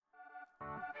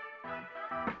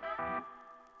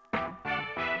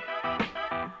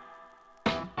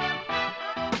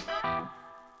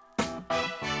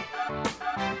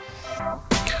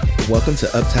Welcome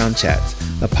to Uptown Chats,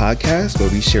 a podcast where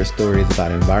we share stories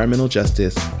about environmental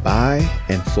justice by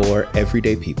and for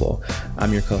everyday people.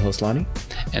 I'm your co-host, Lonnie.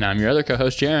 And I'm your other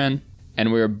co-host, Jaron.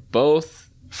 And we're both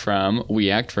from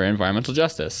We Act for Environmental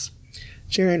Justice.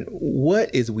 Jaron,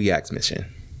 what is We Act's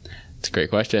mission? It's a great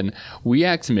question. We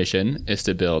Act's mission is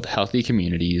to build healthy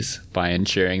communities by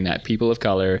ensuring that people of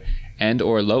color and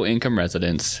or low-income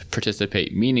residents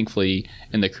participate meaningfully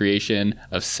in the creation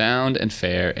of sound and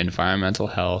fair environmental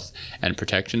health and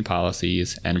protection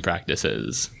policies and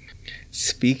practices.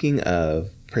 Speaking of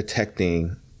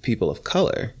protecting people of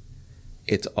color,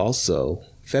 it's also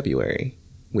February,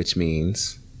 which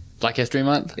means... Black History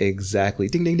Month? Exactly.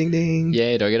 Ding, ding, ding, ding.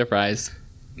 Yay, do I get a prize?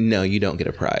 No, you don't get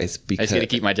a prize. Because I just get to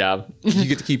keep my job. You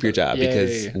get to keep your job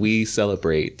because Yay. we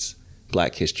celebrate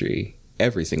Black history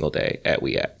every single day at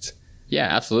We Act. Yeah,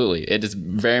 absolutely. It is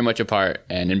very much a part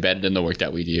and embedded in the work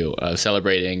that we do of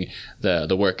celebrating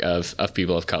the work of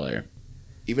people of color.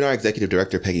 Even our executive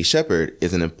director, Peggy Shepard,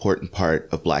 is an important part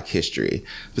of Black history,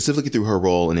 specifically through her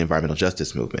role in the environmental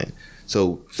justice movement.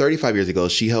 So 35 years ago,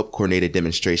 she helped coordinate a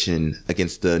demonstration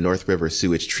against the North River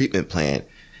sewage treatment plant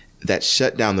that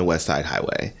shut down the West Side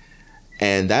Highway.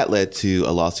 And that led to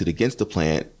a lawsuit against the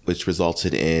plant, which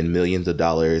resulted in millions of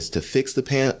dollars to fix the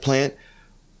plant,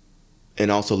 and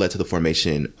also led to the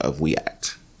formation of We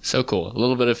Act. So cool. A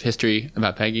little bit of history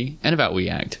about Peggy and about We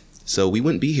Act. So we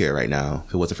wouldn't be here right now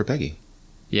if it wasn't for Peggy.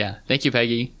 Yeah. Thank you,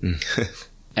 Peggy.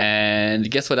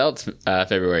 And guess what else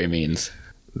February means?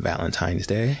 Valentine's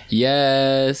Day.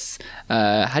 Yes.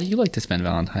 How do you like to spend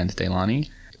Valentine's Day, Lonnie?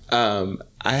 I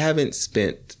haven't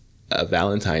spent a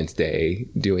Valentine's Day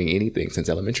doing anything since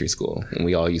elementary school. And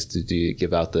we all used to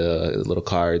give out the little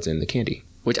cards and the candy.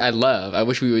 Which I love. I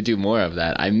wish we would do more of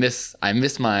that. I miss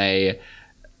my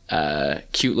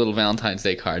cute little Valentine's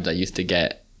Day cards I used to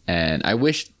get. And I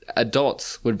wish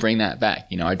adults would bring that back.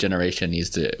 You know, our generation needs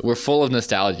to. We're full of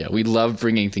nostalgia. We love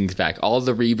bringing things back. All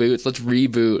the reboots. Let's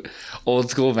reboot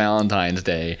old school Valentine's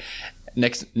Day.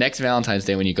 Next Valentine's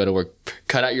Day when you go to work,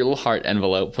 cut out your little heart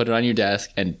envelope, put it on your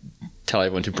desk, and tell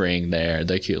everyone to bring their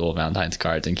cute little Valentine's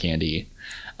cards and candy.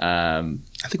 I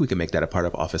think we can make that a part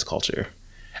of office culture.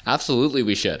 Absolutely,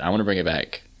 we should. I want to bring it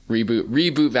back.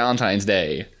 Reboot Valentine's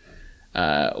Day.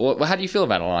 How do you feel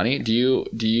about it, Lonnie? Do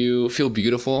you feel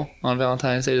beautiful on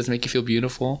Valentine's Day? Does it make you feel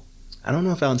beautiful? I don't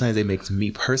know if Valentine's Day makes me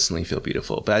personally feel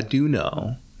beautiful, but I do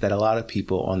know that a lot of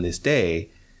people on this day,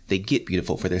 they get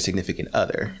beautiful for their significant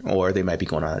other, or they might be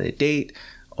going on a date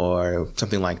or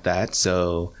something like that.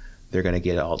 So they're going to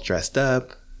get all dressed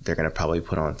up. They're going to probably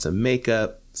put on some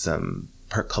makeup, some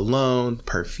cologne,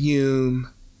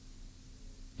 perfume.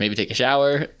 Maybe take a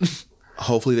shower.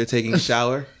 Hopefully they're taking a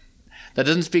shower. That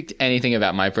doesn't speak to anything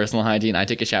about my personal hygiene. I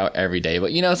take a shower every day.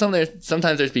 But, you know,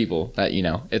 sometimes there's people that, you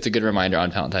know, it's a good reminder on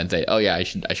Valentine's Day. Oh, yeah, I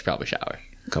should probably shower.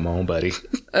 Come on, buddy.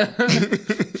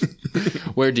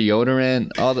 Wear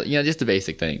deodorant, all the, you know, just the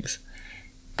basic things.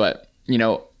 But, you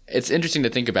know, it's interesting to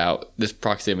think about this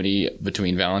proximity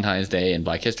between Valentine's Day and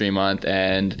Black History Month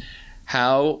and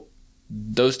how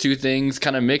those two things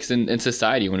kind of mix in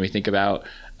society when we think about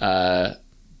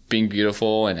being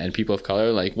beautiful and people of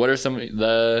color. Like, what are some of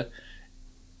the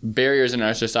barriers in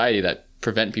our society that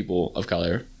prevent people of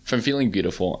color from feeling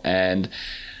beautiful? And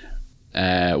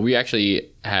we actually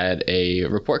had a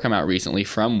report come out recently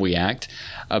from We Act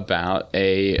about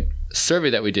a survey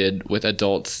that we did with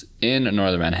adults in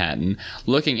Northern Manhattan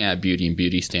looking at beauty and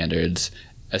beauty standards,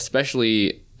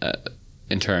 especially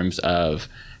in terms of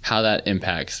how that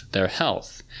impacts their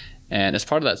health. And as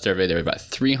part of that survey, there were about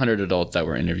 300 adults that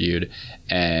were interviewed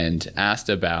and asked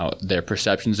about their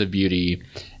perceptions of beauty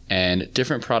and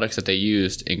different products that they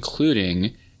used,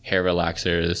 including hair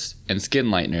relaxers and skin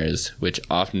lighteners, which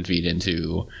often feed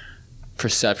into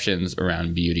perceptions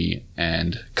around beauty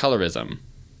and colorism.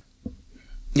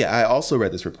 Yeah, I also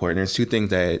read this report, and there's two things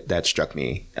that struck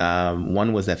me.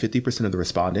 One was that 50% of the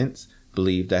respondents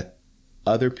believe that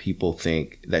other people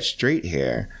think that straight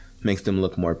hair makes them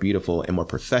look more beautiful and more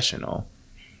professional.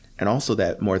 And also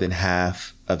that more than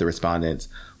half of the respondents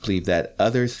believe that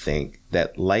others think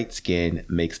that light skin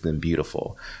makes them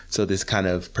beautiful. So this kind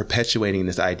of perpetuating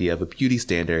this idea of a beauty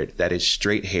standard that is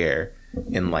straight hair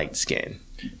and light skin.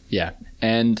 Yeah.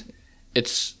 And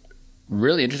it's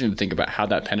really interesting to think about how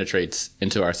that penetrates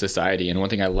into our society. And one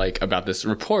thing I like about this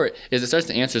report is it starts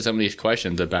to answer some of these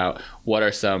questions about what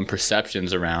are some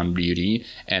perceptions around beauty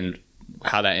and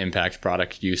how that impacts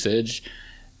product usage,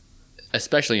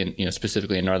 especially in, you know,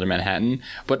 specifically in Northern Manhattan.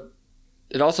 But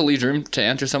it also leaves room to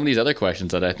answer some of these other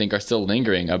questions that I think are still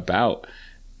lingering about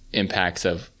impacts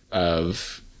of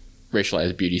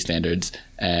racialized beauty standards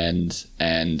and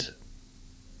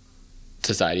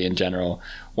society in general.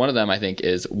 One of them, I think,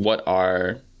 is what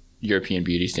are European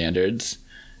beauty standards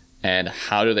and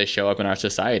how do they show up in our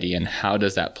society, and how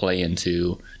does that play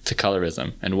into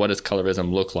colorism, and what does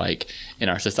colorism look like in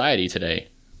our society today?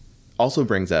 Also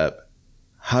brings up,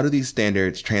 how do these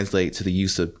standards translate to the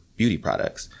use of beauty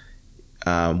products?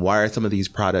 Why are some of these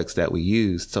products that we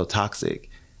use so toxic,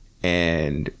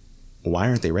 and why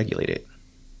aren't they regulated?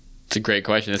 It's a great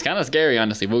question. It's kind of scary,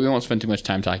 honestly, but we won't spend too much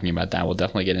time talking about that. We'll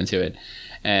definitely get into it.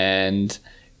 And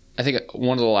I think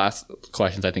one of the last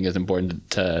questions I think is important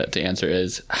to answer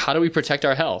is, how do we protect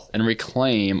our health and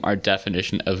reclaim our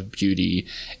definition of beauty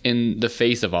in the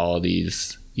face of all of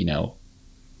these,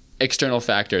 external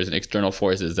factors and external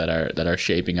forces that are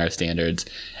shaping our standards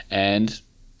and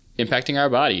impacting our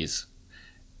bodies?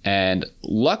 And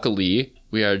luckily,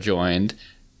 we are joined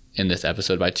in this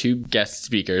episode by two guest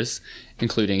speakers,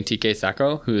 including TK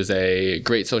Sako, who is a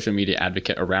great social media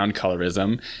advocate around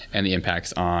colorism and the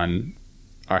impacts on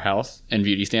our health and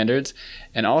beauty standards.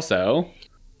 And also,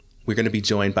 we're going to be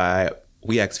joined by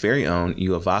WEAC's very own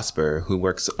Ewa Vosper, who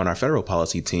works on our federal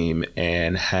policy team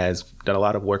and has done a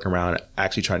lot of work around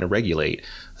actually trying to regulate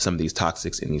some of these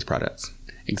toxics in these products.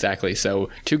 Exactly. So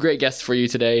 2 great guests for you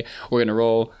today. We're going to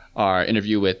roll our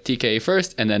interview with TK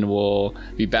first, and then we'll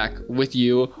be back with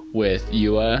you with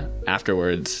Ewa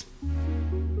afterwards.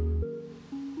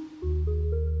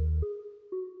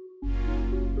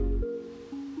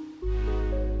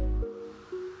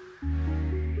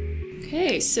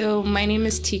 Okay, so my name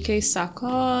is TK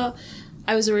Sako.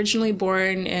 I was originally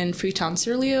born in Freetown,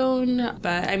 Sierra Leone,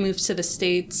 but I moved to the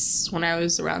States when I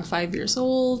was around 5 years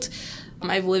old.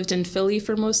 I've lived in Philly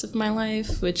for most of my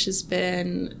life, which has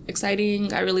been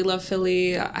exciting. I really love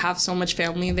Philly. I have so much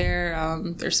family there.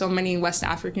 There's so many West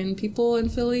African people in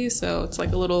Philly, so it's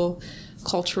like a little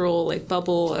cultural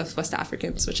bubble of West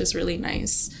Africans, which is really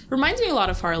nice. Reminds me a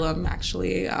lot of Harlem,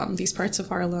 actually. These parts of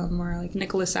Harlem are like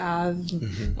Nicholas Ave,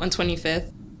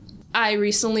 125th. I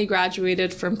recently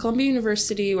graduated from Columbia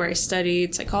University, where I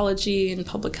studied psychology and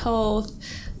public health.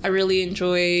 I really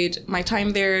enjoyed my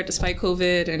time there, despite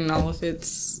COVID and all of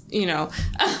its,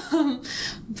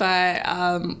 But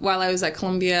while I was at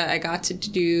Columbia, I got to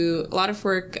do a lot of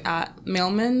work at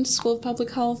Mailman School of Public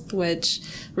Health, which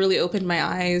really opened my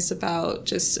eyes about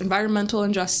just environmental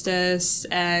injustice,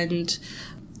 and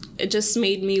it just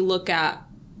made me look at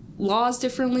laws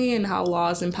differently and how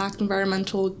laws impact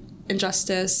environmental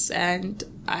injustice. And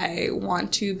I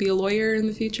want to be a lawyer in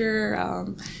the future,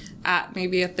 at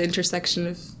the intersection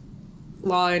of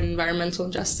law and environmental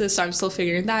injustice. So I'm still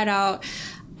figuring that out,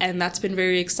 and that's been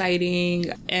very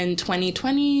exciting. In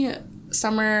 2020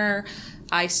 summer,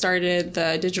 I started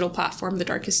the digital platform The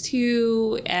Darkest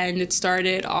Hue, and it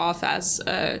started off as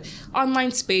an online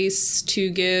space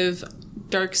to give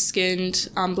dark-skinned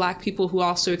Black people who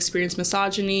also experience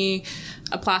misogyny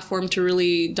a platform to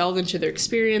really delve into their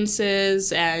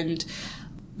experiences and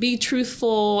be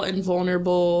truthful and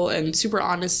vulnerable and super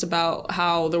honest about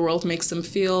how the world makes them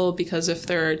feel because of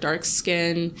their dark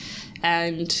skin.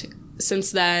 And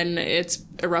since then, it's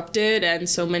erupted, and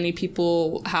so many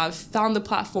people have found the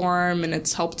platform, and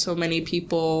it's helped so many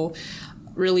people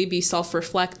really be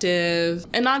self-reflective,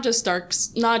 and not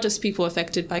just people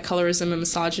affected by colorism and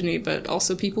misogyny, but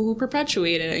also people who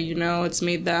perpetuate it. It's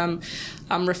made them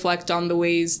reflect on the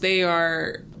ways they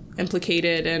are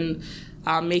implicated in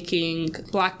making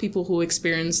Black people who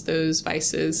experience those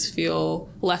vices feel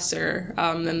lesser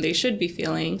than they should be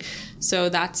feeling. So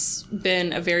that's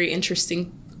been a very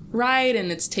interesting ride,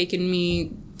 and it's taken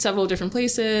me several different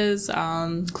places,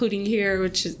 including here,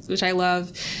 which I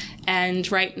love.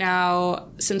 And right now,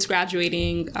 since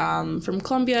graduating from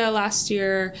Columbia last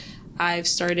year, I've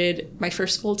started my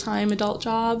first full-time adult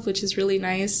job, which is really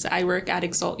nice. I work at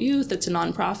Exalt Youth. It's a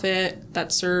nonprofit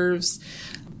that serves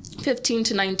 15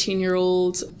 to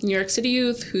 19-year-old New York City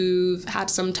youth who've had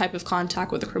some type of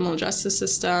contact with the criminal justice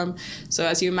system. So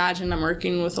as you imagine, I'm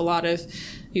working with a lot of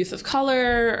youth of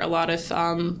color, a lot of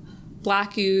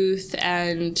Black youth,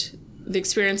 and the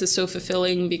experience is so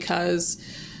fulfilling because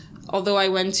although I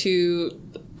went to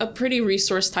a pretty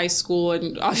resourced high school,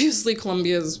 and obviously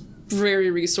Columbia is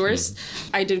very resourced,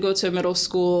 I did go to a middle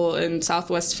school in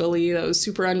Southwest Philly that was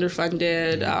super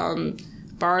underfunded,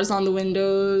 bars on the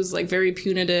windows, very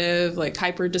punitive,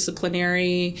 hyper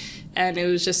disciplinary, and it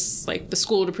was just the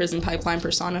school to prison pipeline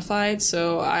personified.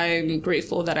 So I'm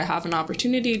grateful that I have an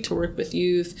opportunity to work with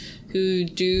youth who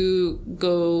do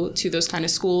go to those kind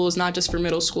of schools, not just for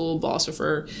middle school, but also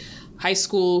for high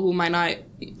school, who might not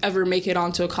ever make it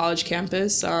onto a college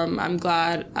campus. I'm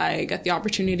glad I get the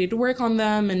opportunity to work on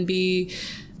them and be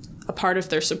a part of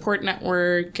their support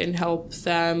network and help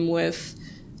them with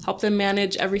help them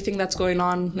manage everything that's going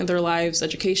on in their lives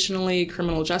educationally,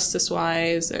 criminal justice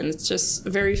wise, and it's just a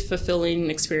very fulfilling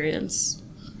experience.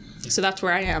 So that's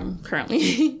where I am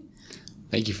currently.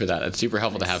 Thank you for that. It's super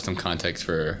helpful to have some context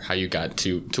for how you got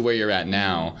to where you're at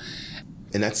now.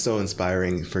 And that's so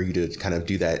inspiring for you to kind of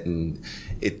do that. And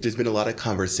there's been a lot of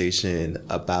conversation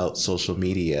about social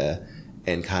media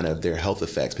and kind of their health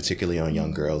effects, particularly on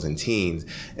young girls and teens.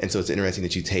 And so it's interesting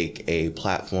that you take a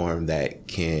platform that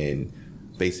can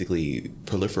basically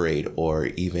proliferate or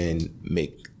even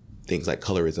make things like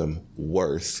colorism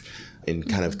worse and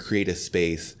kind of create a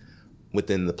space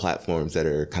within the platforms that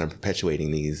are kind of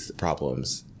perpetuating these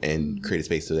problems and create a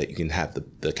space so that you can have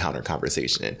the counter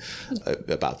conversation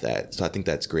about that. So I think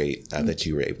that's great that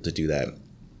you were able to do that.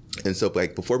 And so,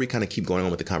 like, before we kind of keep going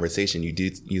on with the conversation, you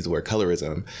did use the word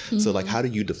colorism. Mm-hmm. So, like, how do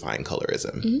you define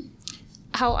colorism? Mm-hmm.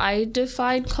 How I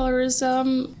define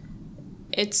colorism,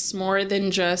 it's more than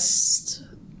just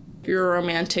your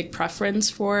romantic preference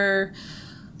for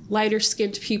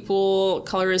lighter-skinned people.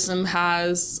 Colorism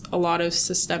has a lot of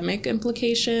systemic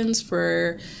implications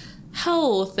for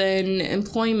health and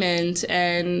employment,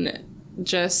 and it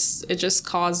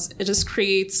just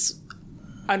creates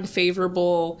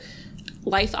unfavorable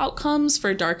life outcomes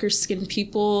for darker skinned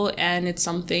people, and it's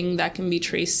something that can be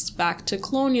traced back to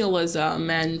colonialism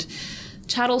and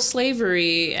chattel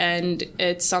slavery, and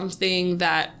it's something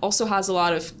that also has a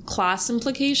lot of class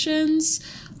implications.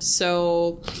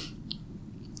 So,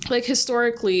 like,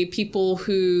 historically, people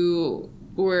who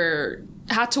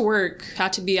had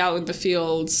to be out in the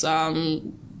fields,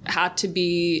 had to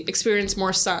experience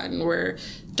more sun, were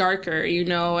darker,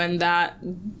 and that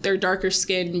their darker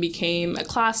skin became a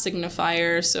class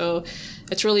signifier. So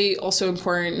it's really also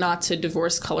important not to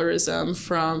divorce colorism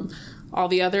from all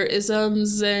the other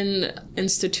isms and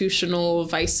institutional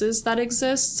vices that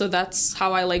exist. So that's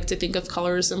how I like to think of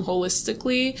colorism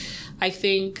holistically. I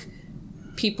think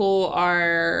people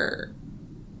are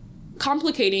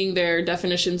complicating their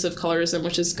definitions of colorism,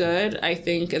 which is good. I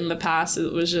think in the past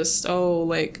it was just,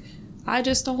 I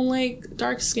just don't like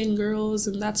dark-skinned girls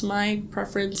and that's my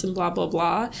preference and blah, blah,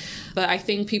 blah. But I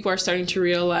think people are starting to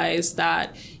realize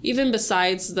that even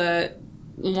besides the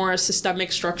more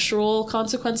systemic structural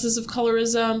consequences of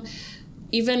colorism,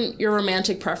 even your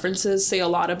romantic preferences say a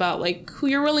lot about, like, who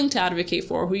you're willing to advocate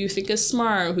for, who you think is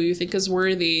smart, who you think is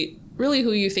worthy, really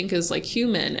who you think is, like,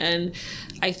 human. And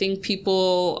I think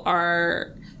people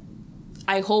are,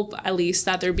 I hope at least,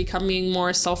 that they're becoming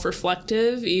more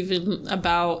self-reflective even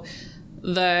about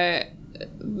the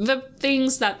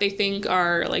things that they think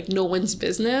are, like, no one's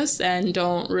business and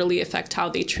don't really affect how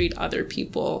they treat other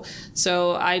people.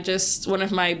 So one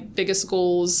of my biggest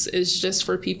goals is just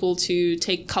for people to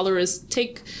take colorism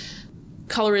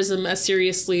as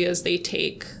seriously as they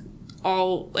take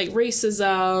all, like,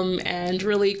 racism, and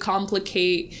really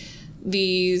complicate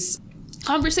these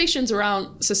conversations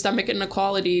around systemic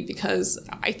inequality, because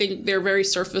I think they're very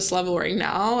surface level right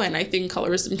now, and I think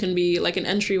colorism can be, like, an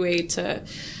entryway to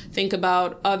think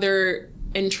about other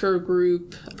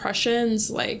intergroup oppressions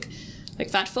like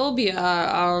fat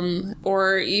phobia,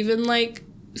 or even, like,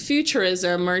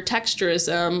 futurism or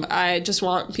texturism. I just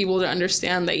want people to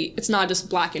understand that it's not just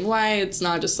black and white. It's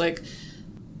not just, like,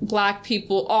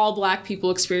 all black people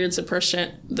experience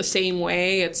oppression the same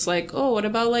way. It's like, oh, what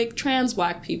about, like, trans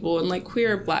black people and, like,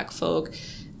 queer black folk?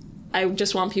 I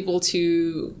just want people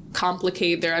to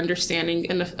complicate their understanding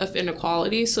of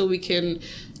inequality so we can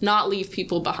not leave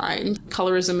people behind.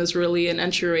 Colorism is really an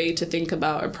entryway to think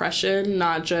about oppression,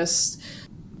 not just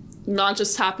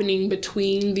happening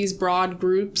between these broad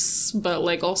groups, but,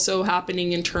 like, also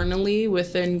happening internally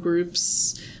within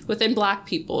groups, within black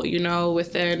people,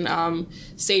 within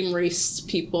same race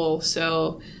people.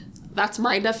 So that's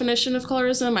my definition of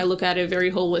colorism. I look at it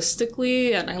very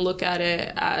holistically, and I look at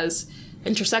it as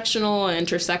intersectional and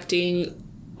intersecting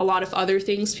a lot of other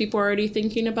things people are already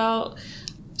thinking about.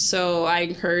 So I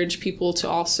encourage people to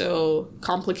also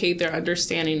complicate their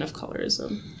understanding of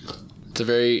colorism. It's a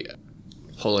very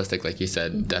holistic, like you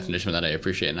said, definition that I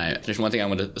appreciate. And there's one thing I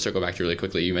want to circle back to really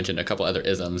quickly. You mentioned a couple other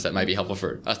isms that might be helpful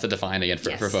for us to define again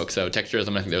for folks. So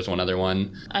texturism, I think there's one other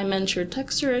one. I mentioned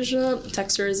texturism,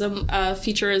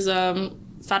 futurism,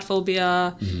 fat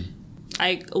phobia. Mm-hmm.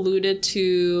 I alluded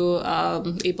to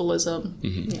ableism.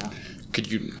 Mm-hmm. Yeah. Could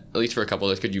you, at least for a couple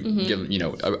of those, could you give,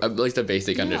 at least a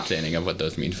basic understanding of what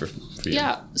those mean for you?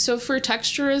 Yeah. So for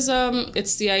texturism,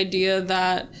 it's the idea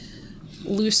that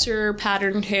looser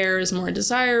patterned hair is more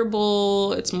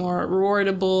desirable, it's more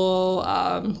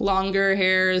rewardable, longer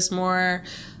hair is more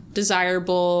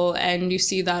desirable, and you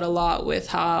see that a lot with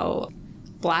how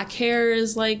black hair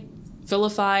is, like,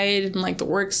 vilified in like the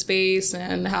workspace,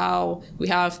 and how we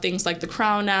have things like the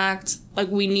Crown Act. Like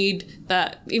we need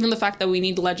that, even the fact that we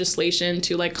need legislation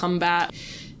to like combat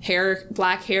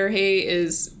black hair hate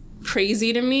is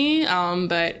crazy to me.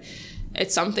 But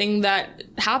it's something that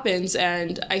happens.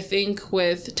 And I think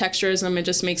with texturism, it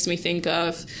just makes me think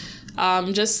of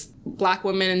just Black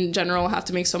women in general have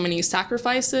to make so many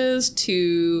sacrifices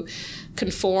to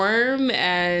conform,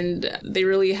 and they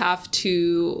really have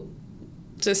to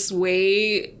just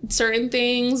weigh certain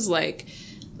things, like,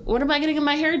 what am I gonna get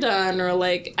my hair done? Or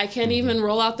like, I can't even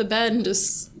roll out the bed and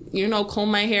just, comb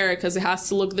my hair because it has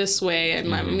to look this way,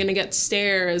 and I'm gonna get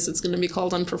stares. It's gonna be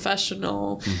called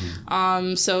unprofessional.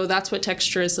 So that's what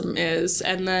texturism is.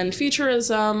 And then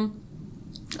futurism,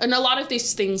 and a lot of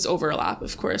these things overlap,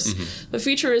 of course. But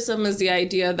futurism is the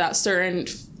idea that certain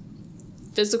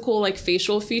physical, like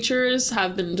facial features,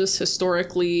 have been just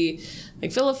historically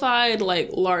like vilified, like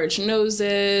large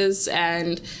noses.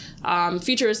 And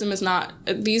futurism is not,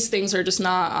 these things are just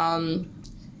not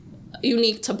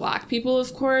unique to Black people,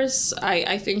 of course.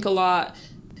 I think a lot,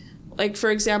 like, for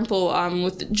example,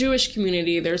 with the Jewish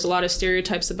community, there's a lot of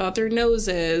stereotypes about their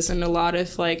noses, and a lot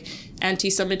of like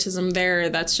anti-Semitism there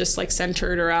that's just like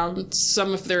centered around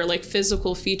some of their like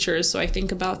physical features. So I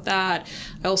think about that.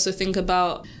 I also think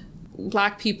about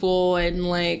Black people, and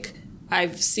like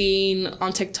I've seen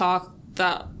on TikTok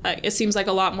that it seems like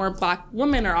a lot more Black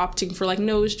women are opting for like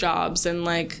nose jobs, and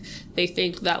like they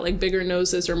think that like bigger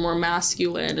noses are more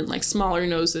masculine and like smaller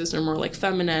noses are more like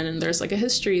feminine, and there's like a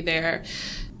history there.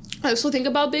 I also think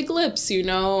about big lips,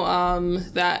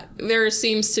 that there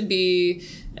seems to be,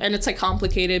 and it's like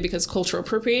complicated because cultural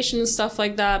appropriation and stuff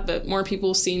like that, but more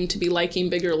people seem to be liking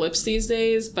bigger lips these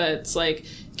days. But it's like,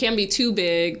 it can't be too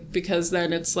big because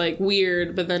then it's like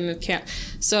weird, but then it can't.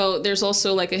 So there's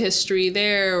also like a history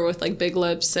there with like big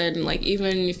lips. And like,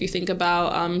 even if you think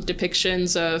about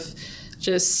depictions of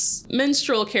just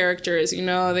minstrel characters,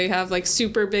 they have like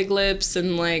super big lips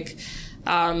and like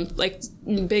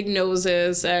big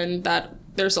noses, and that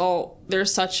there's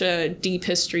such a deep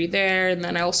history there. And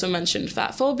then I also mentioned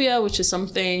fat phobia, which is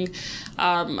something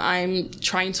I'm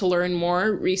trying to learn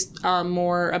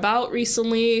more about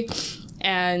recently.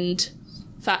 And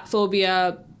fat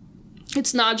phobia,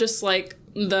 it's not just like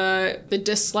the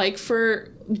dislike for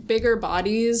bigger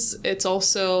bodies, it's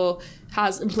also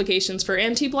has implications for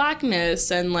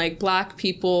anti-Blackness and like Black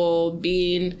people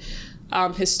being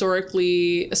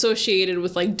historically associated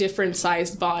with like different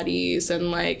sized bodies and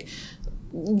like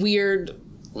weird,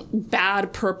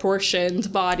 bad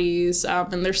proportioned bodies.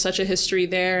 And there's such a history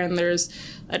there, and there's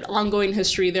an ongoing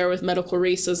history there with medical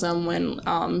racism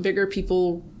when bigger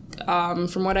people,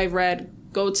 from what I've read,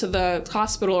 go to the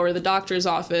hospital or the doctor's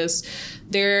office,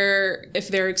 if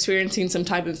they're experiencing some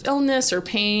type of illness or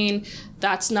pain,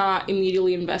 that's not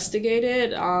immediately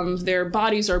investigated. Their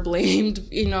bodies are blamed.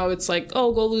 It's like,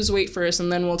 oh, go lose weight first,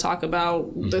 and then we'll talk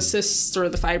about the cysts or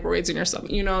the fibroids in your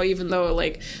stomach, even though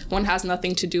like one has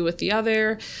nothing to do with the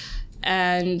other.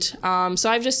 And so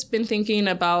I've just been thinking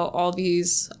about all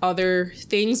these other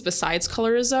things besides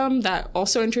colorism that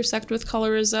also intersect with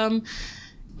colorism.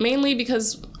 Mainly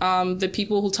because the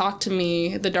people who talk to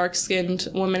me, the dark-skinned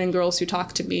women and girls who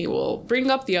talk to me, will bring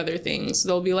up the other things.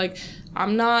 They'll be like,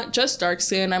 I'm not just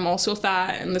dark-skinned, I'm also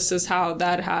fat, and this is how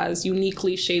that has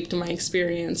uniquely shaped my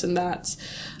experience. And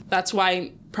that's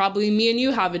why probably me and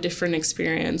you have a different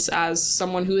experience as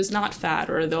someone who is not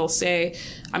fat. Or they'll say,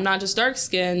 I'm not just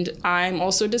dark-skinned, I'm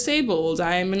also disabled,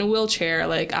 I'm in a wheelchair,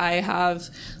 like I have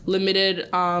limited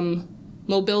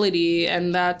mobility,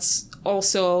 and that's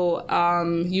also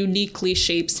uniquely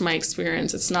shapes my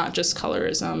experience. It's not just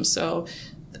colorism. So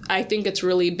I think it's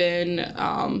really been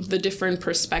the different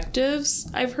perspectives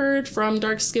I've heard from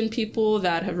dark-skinned people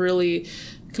that have really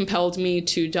compelled me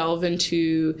to delve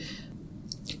into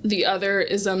the other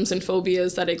isms and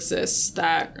phobias that exist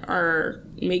that are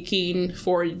making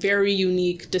for very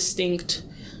unique, distinct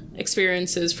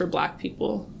experiences for Black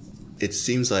people. It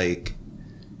seems like,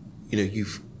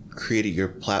 you've created your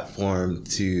platform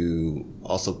to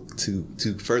also to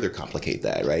further complicate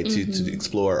that, right? To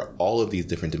explore all of these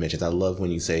different dimensions. I love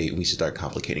when you say we should start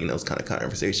complicating those kind of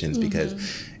conversations, because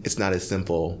it's not as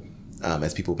simple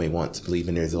as people may want to believe.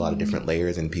 And there's a lot of different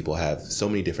layers, and people have so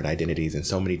many different identities and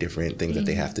so many different things that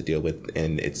they have to deal with.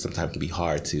 And it sometimes can be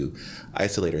hard to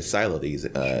isolate or silo these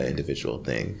individual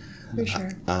things. For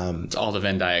sure. It's all the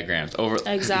Venn diagrams.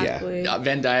 Exactly. Yeah.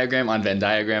 Venn diagram on Venn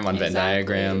diagram on Venn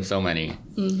diagram. So many.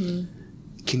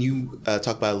 Can you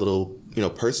talk about a little,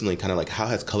 personally, kind of like how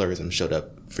has colorism showed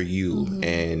up for you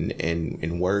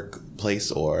in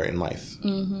workplace or in life?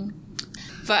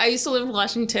 But I used to live in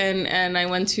Washington, and I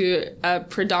went to a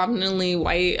predominantly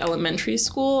white elementary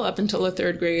school up until the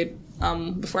 3rd grade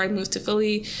before I moved to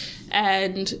Philly.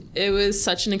 And it was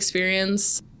such an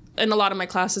experience. In a lot of my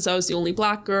classes, I was the only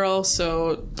black girl,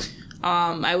 so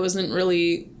I wasn't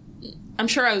really... I'm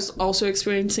sure I was also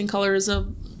experiencing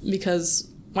colorism because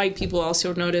white people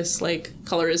also notice, like,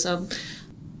 colorism.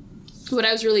 What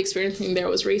I was really experiencing there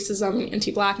was racism,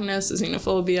 anti-blackness,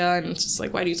 xenophobia, and it's just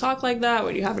like, why do you talk like that?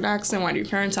 Why do you have an accent? Why do your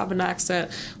parents have an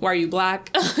accent? Why are you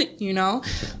black? You know?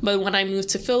 But when I moved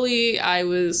to Philly, I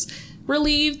was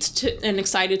relieved and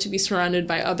excited to be surrounded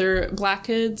by other black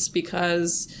kids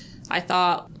because I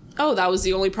thought, oh, that was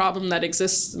the only problem that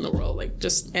exists in the world, like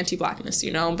just anti-blackness,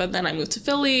 you know? But then I moved to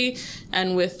Philly,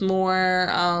 and with a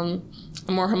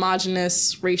more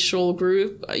homogenous racial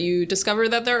group, you discover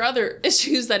that there are other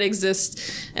issues that exist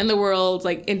in the world,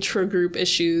 like intra-group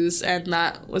issues, and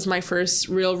that was my first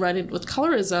real run-in with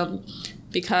colorism,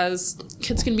 because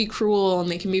kids can be cruel and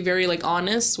they can be very, like,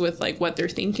 honest with, like, what they're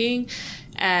thinking,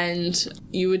 and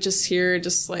you would just hear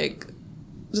just like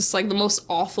the most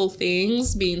awful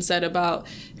things being said about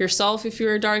yourself if you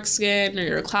were dark skinned, or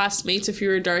your classmates if you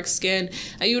were dark skinned.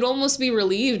 And you'd almost be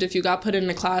relieved if you got put in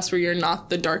a class where you're not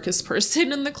the darkest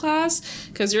person in the class,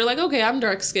 because you're like, okay, I'm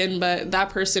dark skinned, but that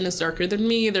person is darker than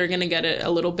me. They're gonna get it a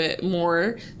little bit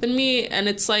more than me. And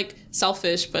it's like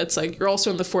selfish, but it's like you're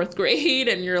also in the 4th grade,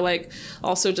 and you're like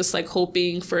also just like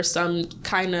hoping for some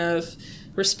kind of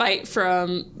respite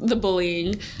from the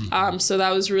bullying. So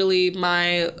that was really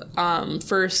my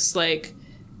first, like,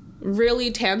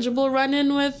 really tangible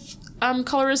run-in with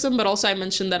colorism. But also I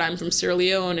mentioned that I'm from Sierra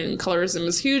Leone, and colorism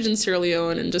is huge in Sierra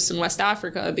Leone and just in West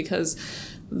Africa, because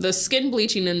the skin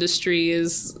bleaching industry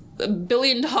is a $1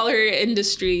 billion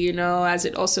industry, you know, as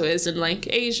it also is in, like,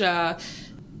 Asia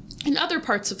and other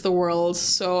parts of the world.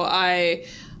 So I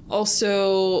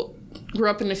also grew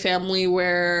up in a family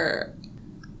where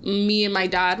me and my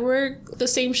dad were the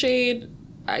same shade.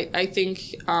 I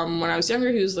think when I was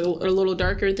younger, he was a little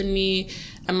darker than me,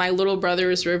 and my little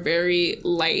brothers were very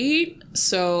light.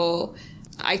 So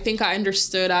I think I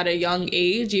understood at a young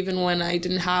age, even when I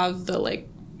didn't have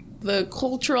the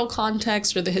cultural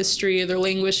context or the history or the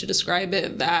language to describe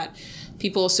it, that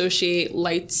people associate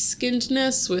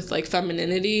light-skinnedness with, like,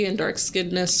 femininity, and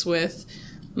dark-skinnedness with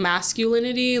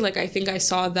masculinity. Like, I think I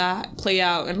saw that play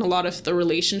out in a lot of the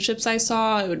relationships I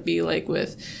saw. It would be like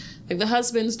with, like, the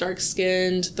husband's dark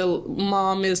skinned, the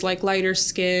mom is like lighter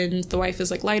skinned, the wife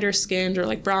is like lighter skinned or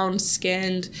like brown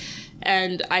skinned.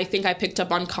 And I think I picked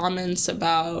up on comments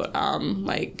about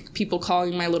like people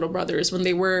calling my little brothers, when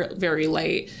they were very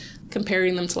light,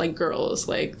 comparing them to, like, girls.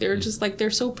 Like, they're just, like,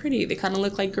 they're so pretty. They kind of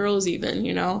look like girls even,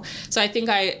 you know? So I think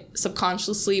I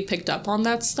subconsciously picked up on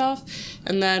that stuff.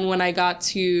 And then when I got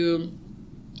to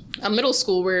a middle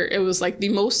school, where it was, like, the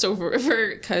most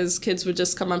overt, because kids would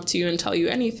just come up to you and tell you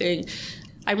anything.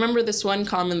 I remember this one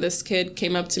comment, this kid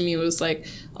came up to me and was like,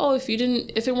 oh, if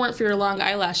it weren't for your long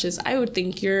eyelashes, I would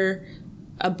think you're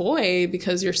a boy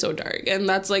because you're so dark. And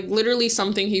that's, like, literally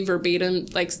something he verbatim,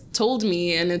 like, told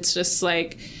me. And it's just,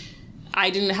 like, I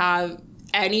didn't have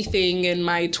anything in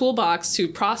my toolbox to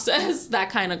process that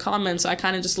kind of comment, so I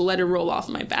kind of just let it roll off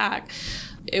my back.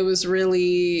 It was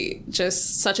really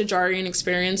just such a jarring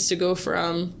experience to go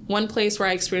from one place where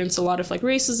I experienced a lot of, like,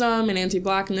 racism and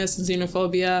anti-blackness and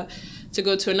xenophobia, to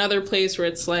go to another place where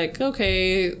it's like,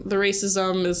 okay, the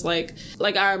racism is like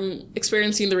I'm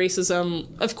experiencing the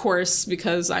racism, of course,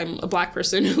 because I'm a black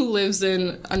person who lives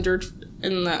in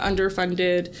the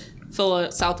underfunded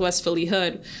Southwest Philly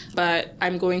hood, but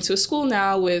I'm going to a school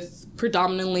now with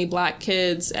predominantly black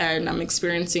kids, and I'm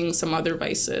experiencing some other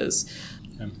vices.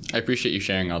 I appreciate you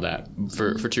sharing all that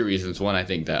for 2 reasons. One, I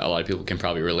think that a lot of people can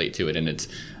probably relate to it, and it's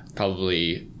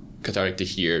probably cathartic to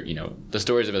hear, you know, the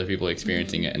stories of other people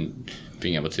experiencing it and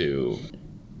being able to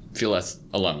feel less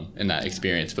alone in that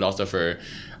experience, but also for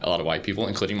a lot of white people,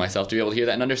 including myself, to be able to hear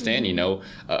that and understand, you know,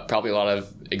 probably a lot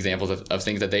of examples of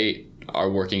things that they are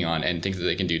working on and things that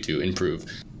they can do to improve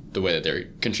the way that they're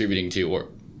contributing to or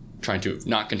trying to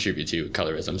not contribute to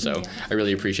colorism. So I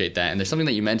really appreciate that. And there's something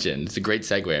that you mentioned. It's a great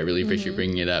segue. I really appreciate you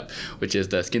bringing it up, which is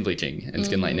the skin bleaching and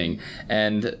skin lightening.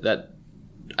 And that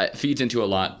feeds into a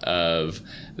lot of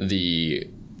the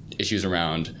issues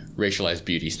around racialized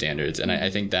beauty standards. And I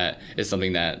think that is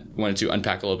something that I wanted to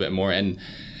unpack a little bit more and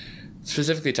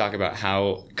specifically talk about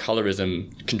how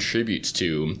colorism contributes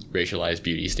to racialized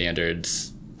beauty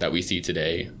standards that we see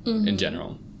today in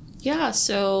general. Yeah,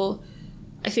 so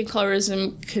I think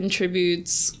colorism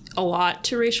contributes a lot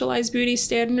to racialized beauty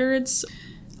standards.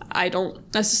 I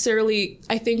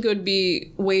think it would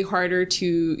be way harder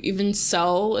to even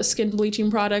sell a skin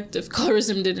bleaching product if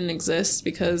colorism didn't exist,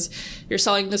 because you're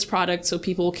selling this product so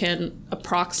people can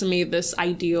approximate this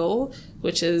ideal,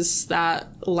 which is that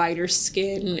lighter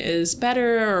skin is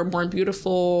better or more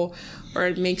beautiful, or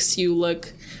it makes you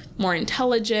look more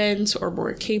intelligent or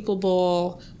more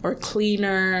capable or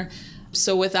cleaner.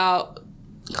 So without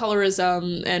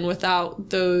colorism and without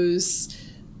those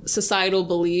societal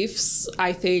beliefs,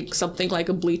 I think something like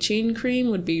a bleaching cream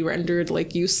would be rendered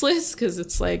like useless, because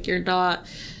it's like, you're not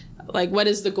like, what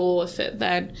is the goal of it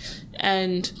then?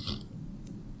 And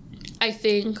I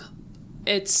think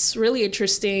it's really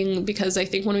interesting because I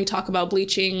think when we talk about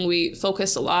bleaching, we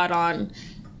focus a lot on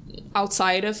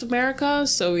outside of America.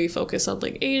 So we focus on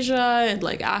like Asia and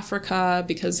like Africa,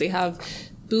 because they have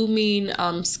booming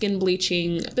skin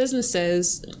bleaching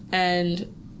businesses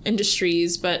and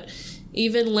industries. But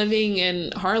even living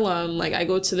in Harlem, like I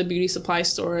go to the beauty supply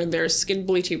store and there's skin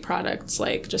bleaching products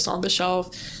like just on the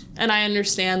shelf. And I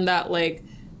understand that like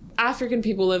African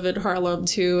people live in Harlem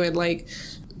too, and like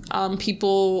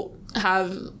people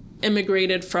have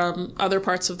immigrated from other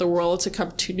parts of the world to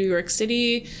come to New York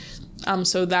City.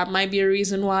 So that might be a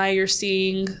reason why you're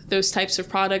seeing those types of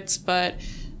products. But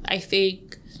I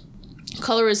think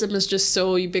colorism is just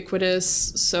so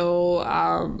ubiquitous.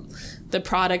 So the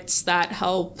products that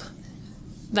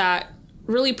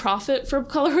really profit from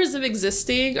colorism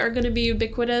existing are going to be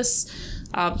ubiquitous.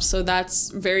 So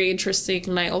that's very interesting.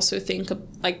 And I also think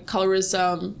like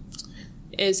colorism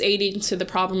is aiding to the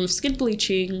problem of skin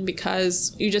bleaching,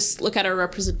 because you just look at our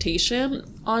representation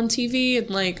on TV and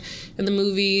like in the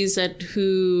movies, and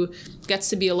who gets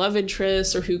to be a love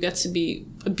interest or who gets to be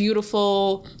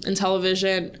beautiful in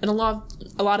television. And a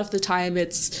lot of the time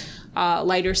it's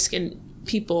lighter skinned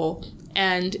people.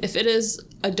 And if it is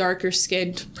a darker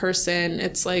skinned person,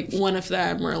 it's like one of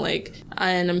them, or like,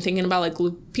 and I'm thinking about like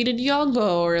Lupita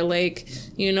Nyong'o, or like,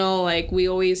 you know, like we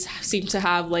always seem to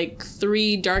have like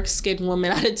 3 dark skinned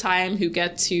women at a time who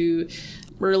get to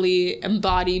really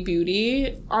embody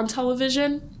beauty on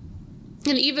television.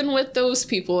 And even with those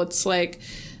people, it's like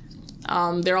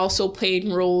they're also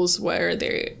playing roles where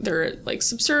they're like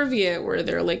subservient, where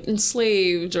they're like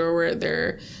enslaved, or where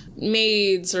they're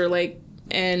maids, or like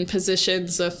in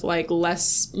positions of like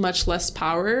much less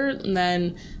power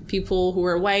than people who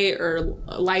are white or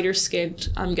lighter skinned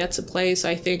get to play. So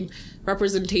I think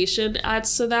representation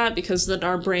adds to that, because then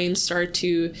our brains start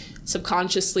to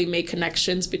subconsciously make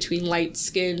connections between light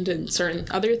skinned and certain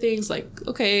other things, like,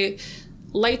 okay,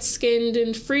 light skinned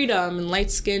in freedom, and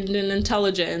light skinned in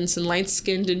intelligence, and light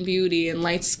skinned in beauty, and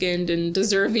light skinned and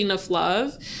deserving of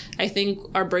love. I think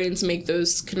our brains make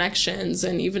those connections.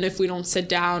 And even if we don't sit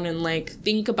down and like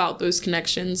think about those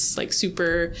connections like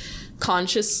super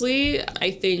consciously,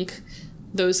 I think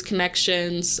those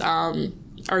connections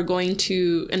are going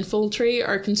to infiltrate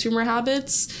our consumer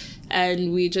habits,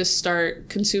 and we just start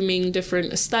consuming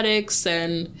different aesthetics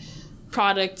and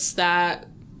products that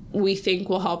we think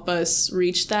will help us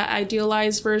reach that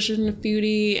idealized version of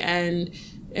beauty and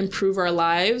improve our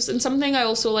lives. And something I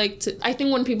also I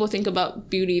think when people think about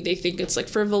beauty, they think it's like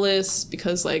frivolous,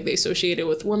 because like they associate it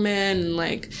with women, and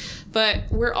like, but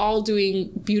we're all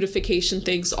doing beautification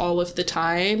things all of the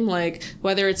time, like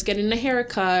whether it's getting a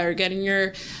haircut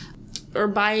or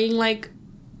buying like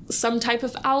some type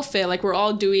of outfit, like we're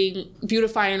all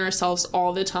beautifying ourselves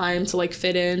all the time to like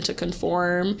fit in, to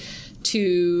conform,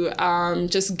 to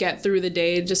just get through the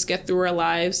day, just get through our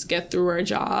lives, get through our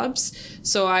jobs.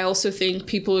 So I also think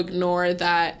people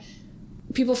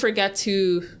forget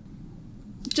to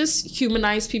just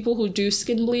humanize people who do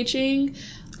skin bleaching.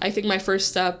 I think my first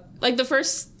step, like the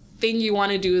first thing you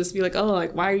want to do is be like, oh,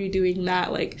 like, why are you doing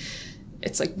that? Like,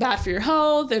 it's like bad for your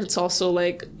health, and it's also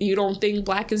like you don't think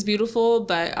black is beautiful.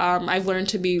 But I've learned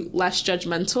to be less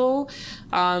judgmental,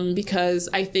 because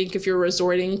I think if you're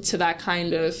resorting to that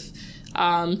kind of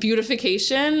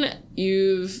beautification,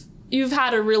 you've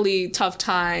had a really tough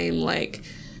time like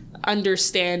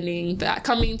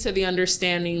coming to the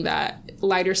understanding that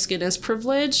lighter skin is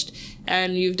privileged,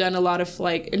 and you've done a lot of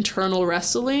like internal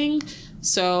wrestling.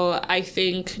 So I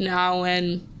think now,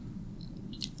 and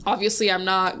obviously I'm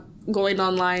not going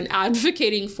online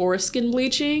advocating for skin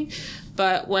bleaching,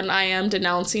 but when I am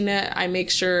denouncing it, I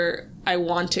make sure I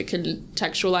want to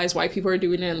contextualize why people are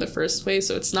doing it in the first place.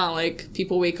 So it's not like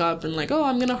people wake up and like, oh,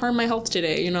 I'm going to harm my health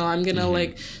today. You know, I'm going to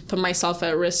like put myself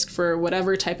at risk for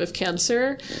whatever type of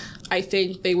cancer. I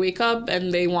think they wake up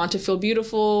and they want to feel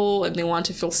beautiful, and they want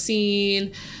to feel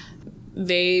seen.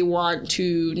 They want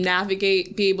to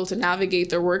be able to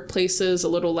navigate their workplaces a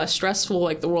little less stressful.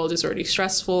 Like the world is already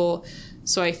stressful.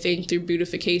 So I think through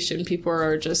beautification, people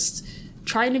are just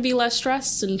trying to be less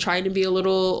stressed and trying to be a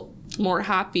little more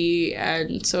happy.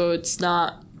 And so it's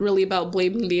not really about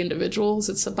blaming the individuals.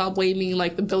 It's about blaming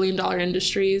like the billion-dollar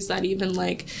industries that even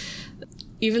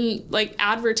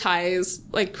advertise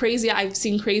like crazy. I've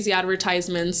seen crazy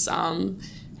advertisements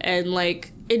in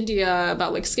like India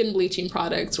about like skin bleaching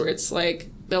products where it's like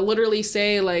they'll literally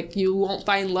say like you won't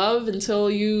find love until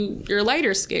you're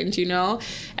lighter skinned, you know?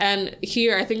 And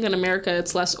here I think in America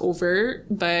it's less overt,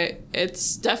 but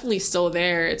it's definitely still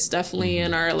there. It's definitely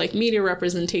in our like media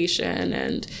representation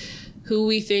and who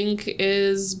we think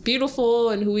is beautiful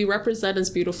and who we represent as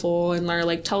beautiful in our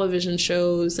like television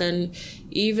shows, and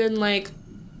even like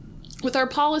with our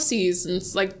policies. And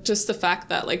it's like just the fact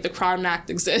that like the Crown Act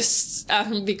exists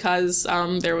because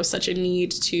there was such a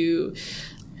need to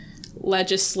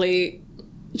legislate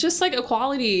just like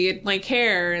equality in like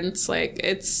hair. And it's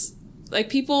like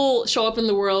people show up in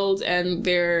the world and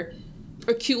they're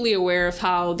acutely aware of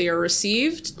how they are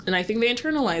received, and I think they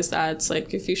internalize that. It's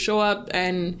like if you show up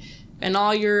and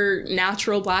all your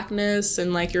natural blackness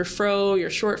and like your fro, your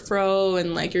short fro,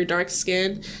 and like your dark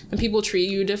skin, and people treat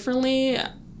you differently,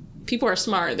 people are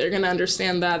smart. They're going to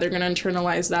understand that. They're going to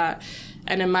internalize that.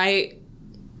 And it might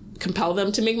compel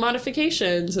them to make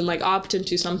modifications and like opt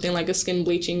into something like a skin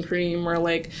bleaching cream or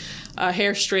like a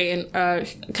hair straighten,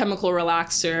 chemical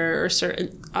relaxer or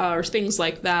certain or things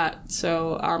like that.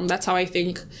 So that's how I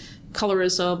think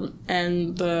colorism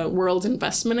and the world's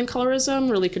investment in colorism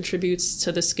really contributes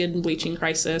to the skin bleaching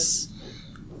crisis.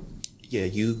 Yeah,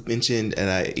 you mentioned, and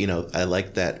I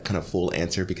like that kind of full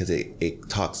answer because it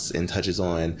talks and touches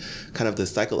on kind of the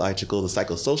psychological, the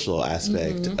psychosocial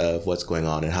aspect of what's going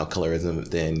on and how colorism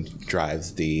then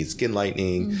drives the skin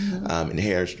lightening and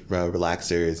hair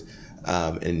relaxers.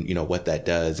 And what that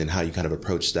does and how you kind of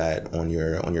approach that on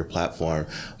your platform.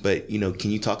 But can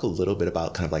you talk a little bit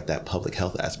about kind of like that public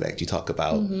health aspect? You talk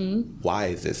about why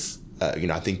is this?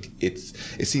 I think it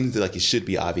seems like it should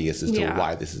be obvious as to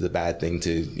why this is a bad thing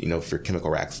to for chemical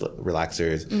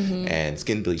relaxers and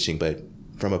skin bleaching. But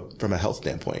from a health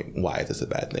standpoint, why is this a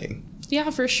bad thing? Yeah,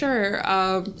 for sure.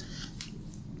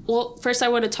 Well, first I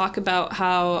want to talk about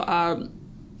how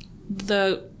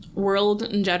the world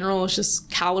in general is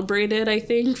just calibrated, I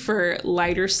think, for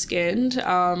lighter skinned.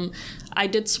 I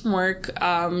did some work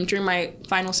during my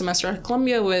final semester at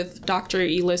Columbia with Dr.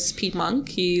 Elis P. Monk.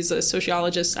 He's a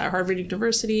sociologist at Harvard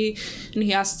University, and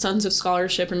he has tons of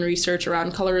scholarship and research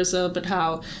around colorism and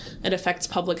how it affects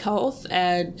public health.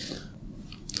 And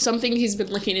something he's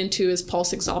been looking into is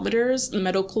pulse oximeters,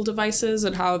 medical devices,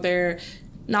 and how they're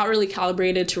not really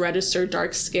calibrated to register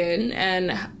dark skin.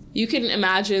 And you can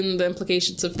imagine the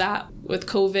implications of that with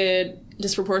COVID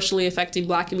disproportionately affecting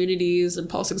Black communities and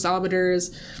pulse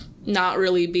oximeters not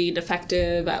really being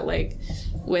effective at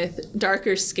with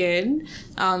darker skin.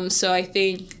 So I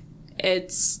think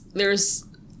there's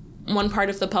one part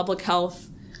of the public health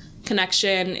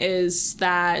connection is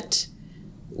that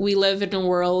we live in a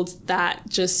world that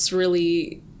just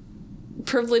really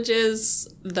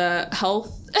privileges the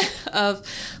health of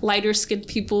lighter skinned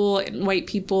people and white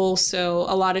people. So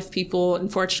a lot of people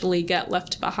unfortunately get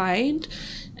left behind.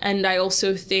 And I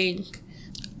also think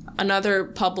another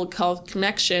public health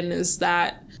connection is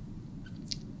that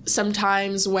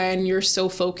sometimes when you're so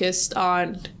focused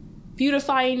on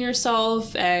beautifying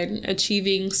yourself and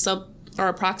achieving some or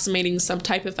approximating some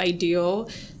type of ideal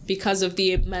because of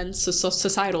the immense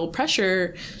societal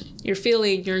pressure you're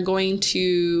feeling, you're going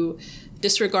to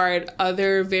disregard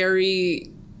other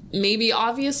very maybe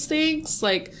obvious things.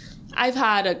 Like I've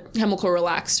had a chemical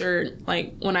relaxer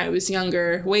when I was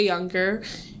younger, way younger,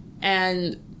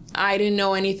 and I didn't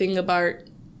know anything about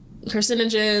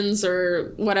carcinogens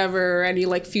or whatever, or any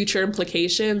future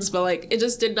implications, but it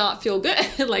just did not feel good.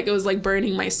 It was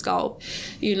burning my scalp,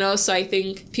 So I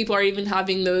think people are even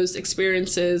having those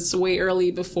experiences way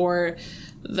early before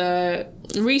the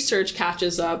research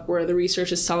catches up, where the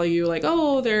research is telling you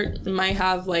there might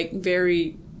have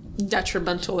very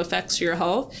detrimental effects to your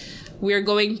health. We're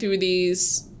going through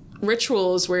these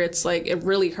rituals where it's it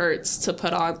really hurts to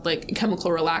put on a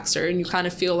chemical relaxer, and you kind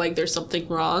of feel there's something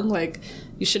wrong.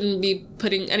 You shouldn't be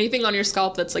putting anything on your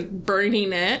scalp that's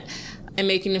burning it and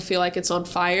making it feel it's on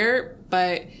fire.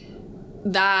 But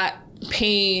that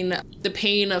pain, the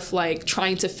pain of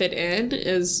trying to fit in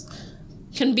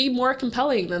can be more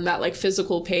compelling than that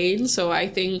physical pain. So I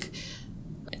think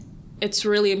it's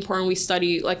really important we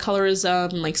study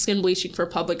colorism and skin bleaching for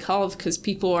public health, because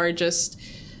people are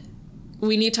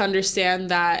we need to understand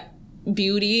that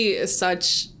beauty is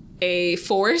such a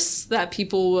force that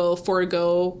people will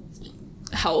forego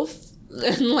health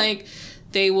and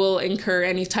they will incur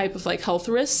any type of health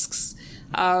risks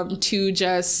to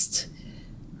just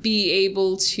be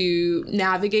able to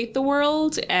navigate the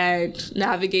world and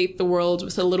navigate the world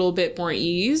with a little bit more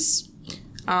ease,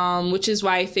 which is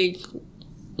why I think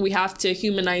we have to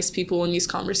humanize people in these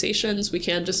conversations. We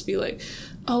can't just be like,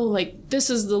 oh, like, this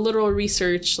is the literal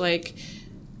research, like,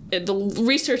 the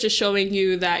research is showing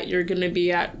you that you're going to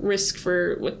be at risk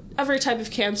for whatever type of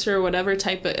cancer, whatever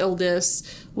type of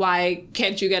illness. Why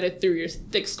can't you get it through your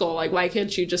thick skull? Like, why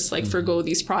can't you just, like, forgo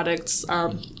these products,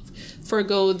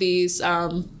 forgo these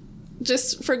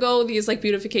like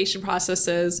beautification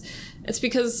processes? It's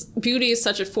because beauty is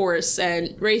such a force, and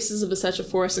racism is such a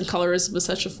force, and colorism is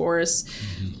such a force.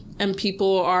 And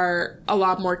people are a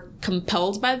lot more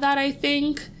compelled by that, I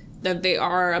think, than they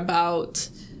are about,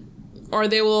 or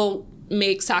they will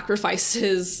make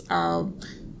sacrifices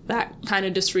that kind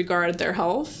of disregard their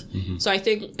health. So I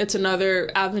think it's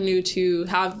another avenue to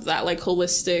have that like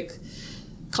holistic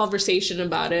conversation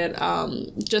about it.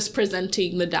 Just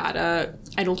presenting the data,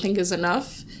 I don't think is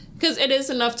enough, because it is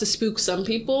enough to spook some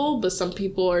people, but some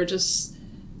people are just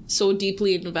so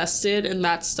deeply invested in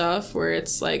that stuff where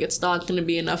it's like it's not going to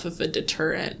be enough of a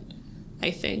deterrent,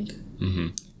 I think.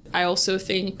 I also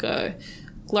think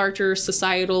larger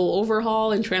societal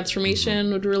overhaul and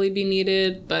transformation would really be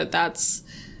needed, but that's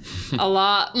a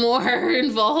lot more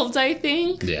involved, I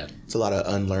think. Yeah. It's a lot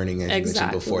of unlearning, as you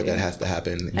mentioned before, that has to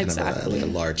happen in kind of like a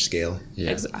large scale. Yeah.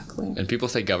 Exactly. And people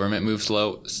say government moves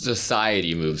slow.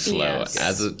 Society moves slow. Yes.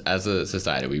 As a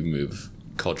society, we move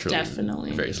culturally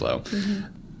Definitely. very slow.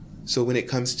 So when it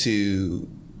comes to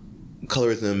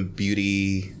colorism,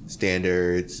 beauty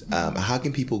standards, how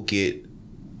can people get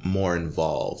more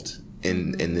involved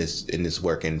in this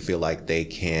work and feel like they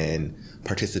can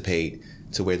participate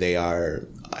to where they are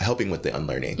helping with the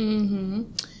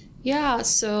unlearning? Yeah,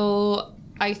 so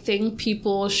I think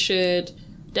people should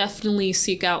definitely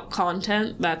seek out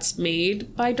content that's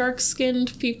made by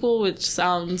dark-skinned people, which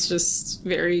sounds just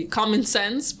very common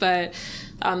sense, but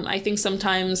I think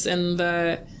sometimes in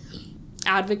the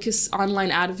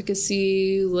online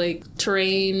advocacy, like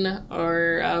terrain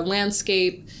or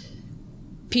landscape,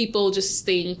 people just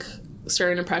think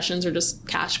certain impressions are just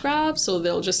cash grabs, so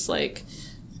they'll just take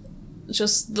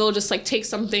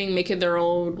something, make it their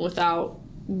own without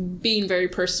being very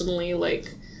personally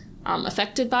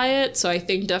affected by it. So I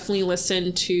think definitely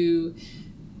listen to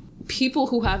people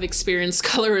who have experienced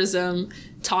colorism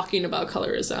talking about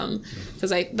colorism, because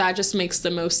that just makes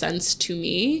the most sense to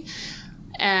me.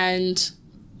 And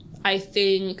I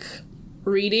think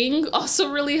reading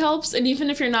also really helps. And even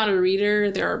if you're not a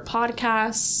reader, there are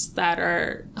podcasts that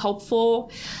are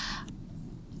helpful.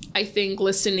 I think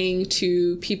listening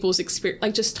to people's experience,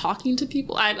 like just talking to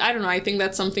people, I don't know, I think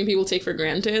that's something people take for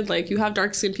granted. Like, you have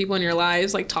dark-skinned people in your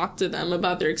lives, like, talk to them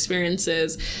about their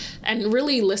experiences and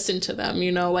really listen to them,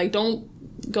 like,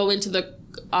 don't go into the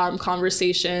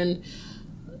conversation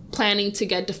planning to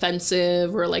get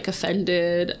defensive or like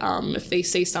offended if they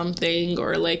say something,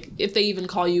 or like if they even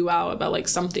call you out about like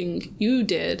something you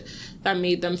did that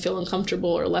made them feel uncomfortable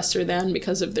or lesser than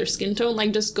because of their skin tone.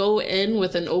 Like, just go in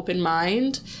with an open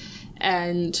mind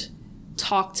and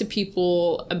talk to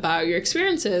people about your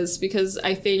experiences, because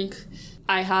I think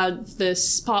I had this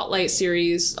spotlight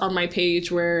series on my page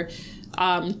where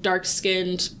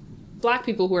dark-skinned Black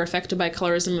people who are affected by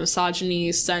colorism and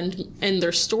misogyny send in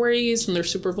their stories, and they're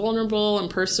super vulnerable and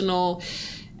personal,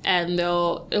 and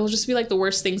it'll just be like the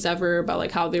worst things ever about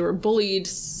like how they were bullied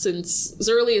since as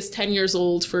early as 10 years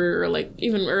old, for like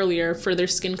even earlier, for their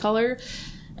skin color.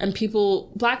 And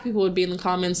Black people would be in the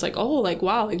comments like, oh, like,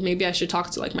 wow, like maybe I should talk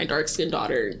to like my dark-skinned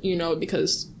daughter,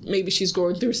 because maybe she's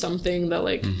going through something that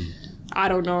like, I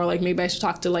don't know, or like maybe I should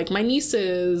talk to like my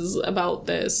nieces about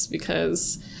this,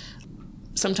 because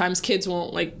sometimes kids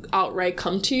won't like outright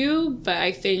come to you. But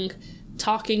I think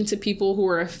talking to people who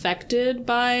are affected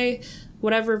by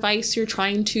whatever vice you're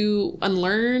trying to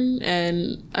unlearn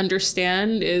and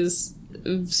understand is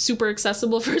super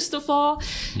accessible, first of all,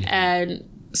 and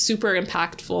super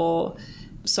impactful.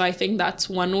 So I think that's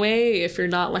one way. If you're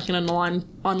not like an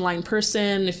online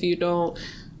person, if you don't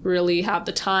really have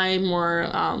the time or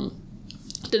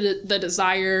the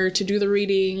desire to do the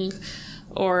reading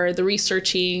or the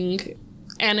researching,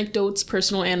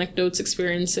 personal anecdotes,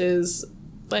 experiences,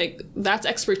 like, that's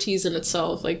expertise in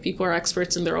itself. Like, people are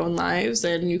experts in their own lives,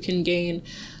 and you can gain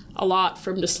a lot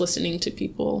from just listening to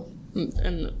people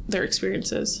and their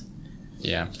experiences.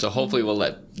 Yeah. So hopefully we'll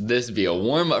let this be a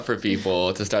warm up for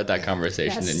people to start that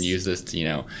conversation and use this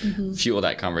to, fuel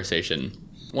that conversation.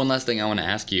 One last thing I want to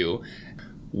ask you,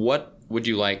 what would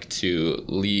you like to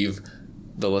leave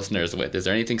the listeners with? Is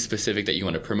there anything specific that you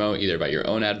want to promote, either about your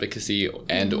own advocacy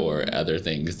and or other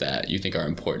things that you think are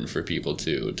important for people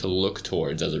to look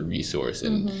towards as a resource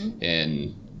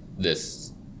in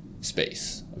this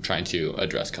space of trying to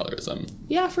address colorism?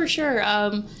 Yeah, for sure.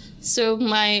 So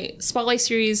my Spotlight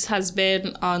series has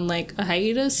been on like a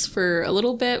hiatus for a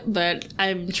little bit, but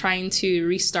I'm trying to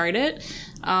restart it.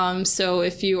 So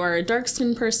if you are a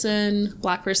dark-skinned person,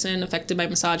 Black person affected by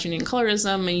misogyny and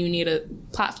colorism, and you need a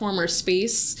platform or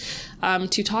space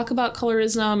to talk about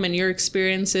colorism and your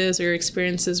experiences or your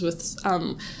experiences with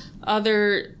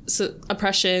other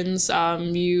oppressions,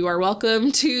 you are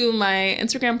welcome to my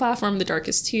Instagram platform, The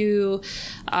Darkest Hue,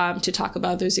 to talk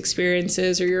about those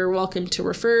experiences, or you're welcome to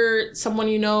refer someone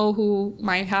you know who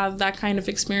might have that kind of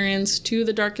experience to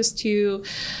The Darkest Hue.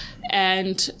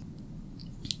 And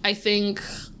I think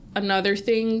another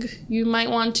thing you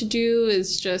might want to do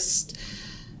is just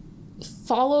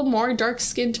follow more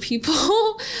dark-skinned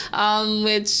people,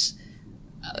 which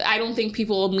I don't think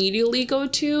people immediately go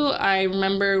to. I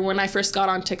remember when I first got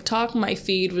on TikTok, my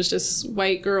feed was just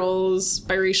white girls,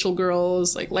 biracial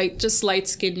girls, like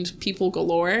light-skinned people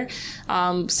galore.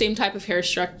 Same type of hair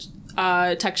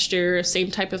texture,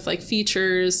 same type of like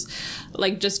features,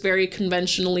 like just very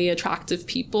conventionally attractive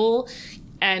people.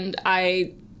 And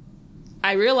I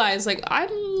realized like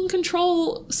I'm in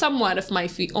control somewhat of my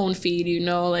own feed, you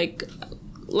know,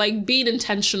 like being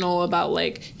intentional about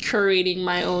like curating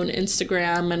my own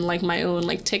Instagram and like my own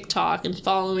like TikTok and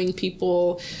following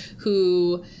people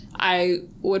who I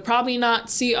would probably not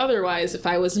see otherwise if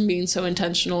I wasn't being so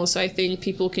intentional. So I think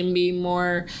people can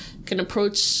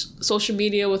approach social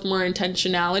media with more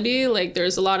intentionality. Like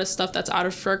there's a lot of stuff that's out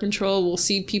of our control. We'll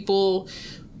see people,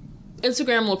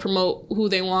 Instagram will promote who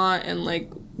they want and like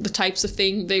the types of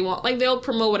thing they want. Like they'll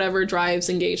promote whatever drives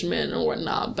engagement or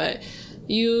whatnot, but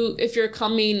if you're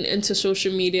coming into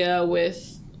social media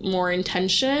with more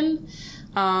intention,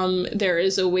 there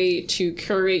is a way to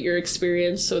curate your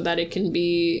experience so that it can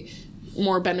be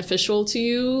more beneficial to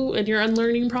you in your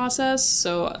unlearning process.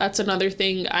 So that's another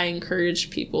thing I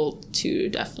encourage people to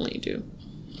definitely do.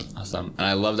 Awesome. And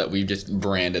I love that we've just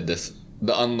branded this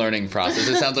the unlearning process.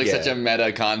 It sounds like such a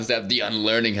meta concept. The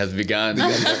unlearning has begun.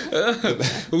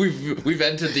 We've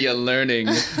entered the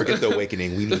unlearning. Forget the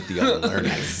awakening. We need the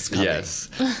unlearning. Yes.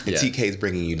 And TK is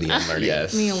bringing you the unlearning.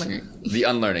 Yes. The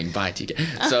unlearning by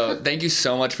TK. So thank you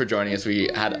so much for joining us. We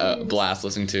had a blast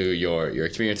listening to your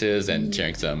experiences and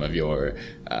sharing some of your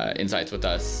insights with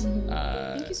us.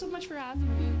 Thank you so much for having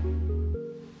me.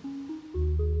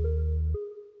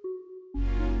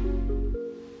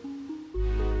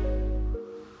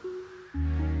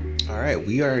 All right,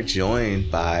 we are joined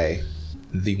by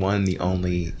the one, the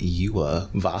only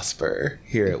Yua Vosper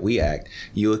here at We Act.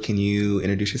 Yua, can you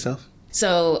introduce yourself?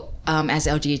 So, as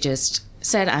LG just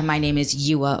said, my name is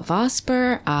Yua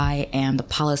Vosper. I am the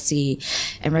Policy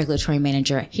and Regulatory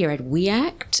Manager here at We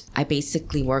Act. I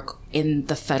basically work in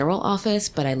the federal office,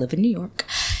 but I live in New York.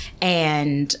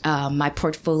 And my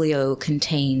portfolio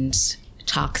contains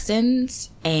toxins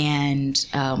and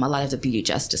a lot of the beauty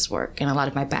justice work. And a lot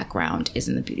of my background is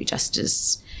in the beauty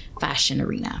justice fashion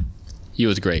arena. He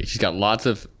was great. She's got lots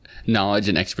of knowledge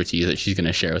and expertise that she's going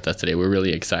to share with us today. We're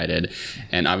really excited.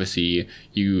 And obviously,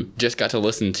 you just got to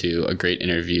listen to a great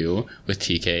interview with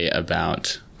TK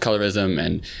about colorism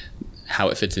and how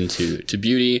it fits into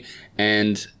beauty.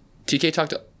 And TK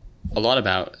talked a lot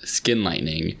about skin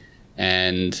lightening.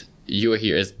 And Yua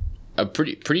here is a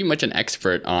pretty much an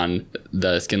expert on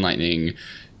the skin lightening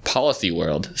policy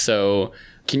world. So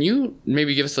can you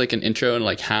maybe give us like an intro on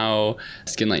like how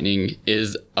skin lightening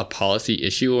is a policy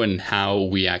issue and how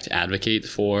We Act advocates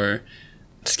for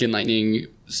skin lightening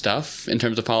stuff in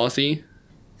terms of policy?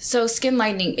 So skin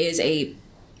lightening it's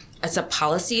a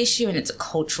policy issue and it's a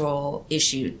cultural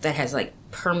issue that has like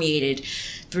permeated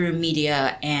through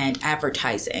media and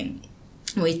advertising.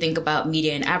 When we think about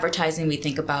media and advertising, we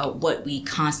think about what we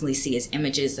constantly see as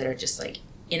images that are just like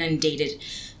inundated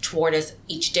toward us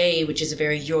each day, which is a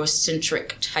very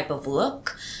Eurocentric type of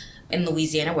look. In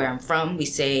Louisiana, where I'm from, we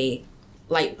say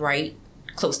light, bright,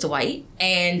 close to white.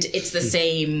 And it's the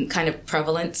same kind of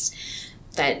prevalence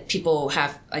that people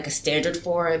have like a standard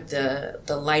for. The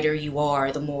lighter you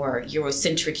are, the more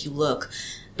Eurocentric you look,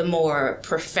 the more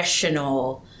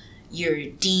professional you're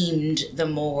deemed, the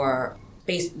more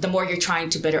you're trying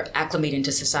to better acclimate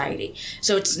into society.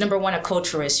 So it's number one, a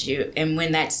cultural issue. And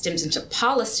when that stems into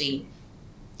policy,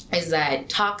 is that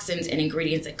toxins and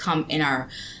ingredients that come in our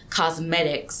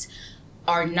cosmetics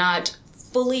are not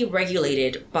fully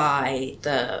regulated by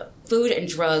the Food and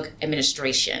Drug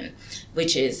Administration,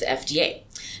 which is FDA.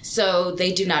 So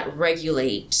they do not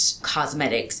regulate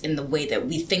cosmetics in the way that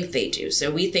we think they do.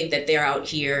 So we think that they're out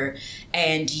here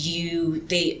and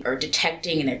they are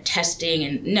detecting and they're testing,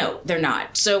 and no, they're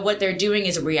not. So what they're doing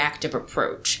is a reactive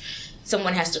approach.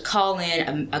 Someone has to call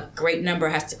in, a great number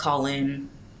has to call in.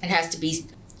 It has to be,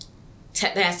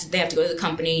 they have to go to the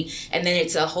company, and then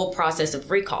it's a whole process of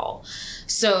recall.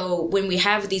 So when we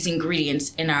have these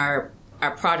ingredients in our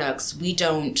products,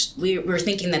 we're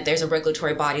thinking that there's a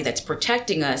regulatory body that's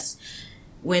protecting us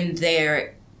when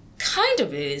there kind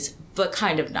of is, but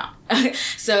kind of not.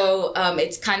 So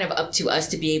it's kind of up to us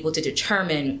to be able to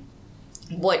determine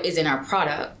what is in our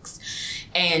products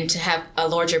and to have a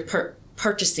larger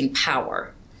purchasing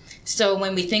power. So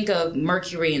when we think of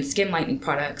mercury and skin lightening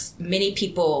products, many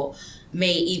people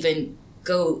may even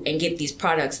go and get these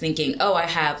products thinking, oh, I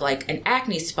have like an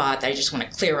acne spot that I just want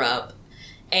to clear up.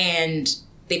 And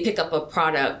they pick up a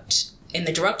product in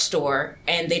the drugstore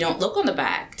and they don't look on the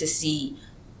back to see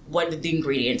what are the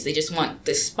ingredients. They just want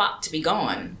the spot to be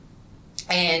gone.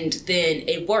 And then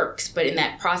it works. But in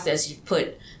that process, you've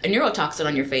put a neurotoxin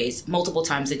on your face multiple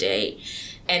times a day.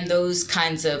 And those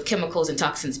kinds of chemicals and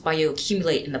toxins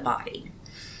bioaccumulate in the body.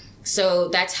 So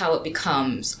that's how it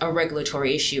becomes a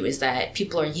regulatory issue, is that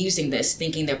people are using this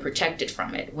thinking they're protected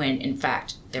from it, when in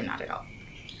fact they're not at all.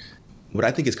 What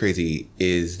I think is crazy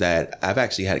is that I've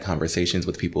actually had conversations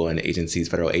with people in agencies,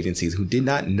 federal agencies, who did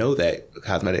not know that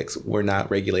cosmetics were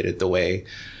not regulated the way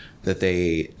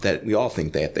that we all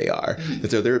think that they are. Mm-hmm.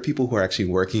 And so there are people who are actually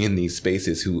working in these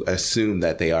spaces who assume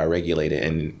that they are regulated,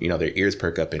 and their ears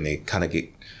perk up and they kind of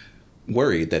get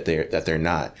worried that they're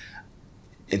not.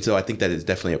 And so I think that is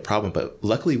definitely a problem. But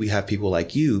luckily we have people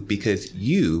like you, because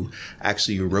you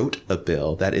actually wrote a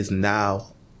bill that is now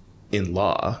in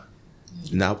law,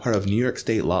 now part of New York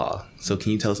state law. So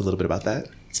can you tell us a little bit about that?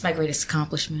 It's my greatest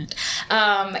accomplishment.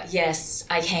 Yes,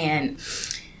 I can.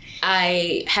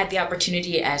 I had the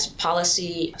opportunity as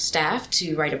policy staff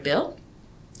to write a bill,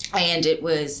 and it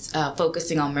was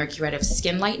focusing on mercury out of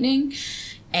skin lightening.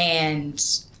 And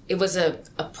it was a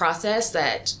process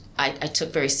that I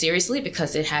took very seriously,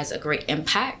 because it has a great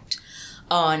impact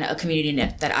on a community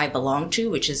that I belong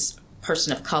to, which is a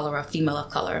person of color, a female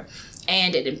of color.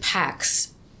 And it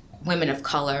impacts women of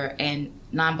color and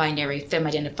non-binary,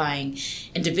 femme-identifying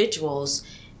individuals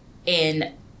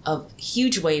in a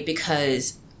huge way,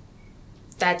 because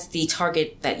that's the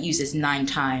target that uses 9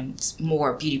 times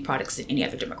more beauty products than any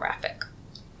other demographic.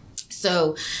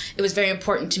 So it was very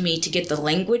important to me to get the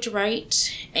language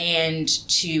right and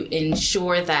to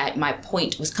ensure that my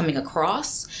point was coming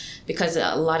across, because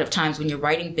a lot of times when you're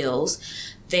writing bills,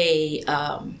 they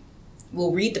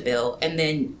will read the bill and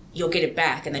then you'll get it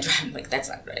back and then I'm like, that's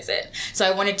not what I said. So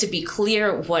I wanted to be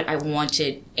clear what I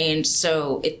wanted. And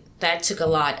so that took a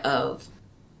lot of,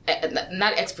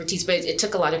 not expertise, but it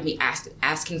took a lot of me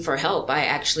asking for help.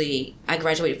 I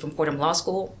graduated from Fordham Law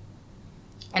School,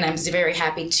 and I'm very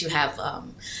happy to have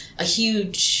a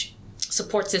huge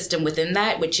support system within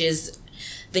that, which is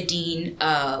the dean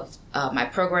of my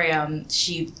program.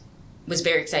 She was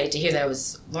very excited to hear that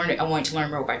I wanted to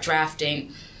learn more about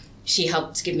drafting. She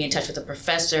helped get me in touch with a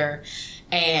professor,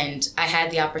 and I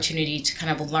had the opportunity to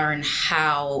kind of learn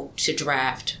how to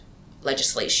draft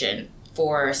legislation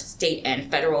for state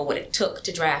and federal, what it took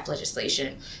to draft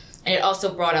legislation. And it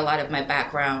also brought a lot of my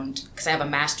background, because I have a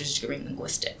master's degree in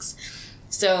linguistics.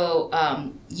 So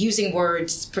using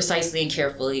words precisely and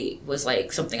carefully was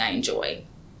like something I enjoy.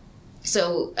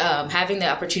 So having the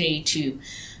opportunity to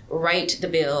write the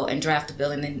bill and draft the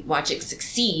bill and then watch it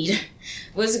succeed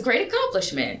was a great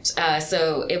accomplishment.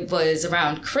 So it was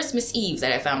around Christmas Eve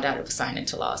that I found out it was signed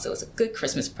into law. So it was a good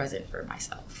Christmas present for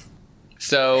myself.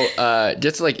 So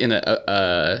just like in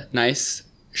a nice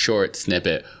short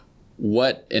snippet,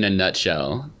 what in a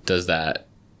nutshell does that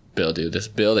bill do? This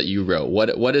bill that you wrote,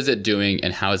 what is it doing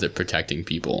and how is it protecting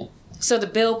people? So the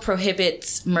bill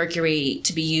prohibits mercury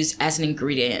to be used as an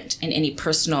ingredient in any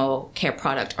personal care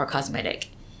product or cosmetic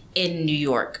in New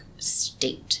York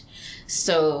State.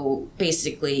 So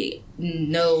basically,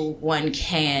 no one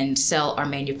can sell or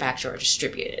manufacture or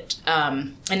distribute it.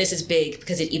 And this is big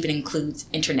because it even includes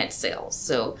internet sales.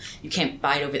 So you can't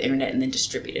buy it over the internet and then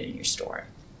distribute it in your store.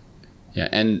 Yeah,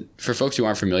 and for folks who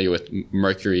aren't familiar with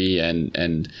mercury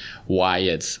and why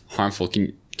it's harmful,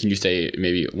 can you say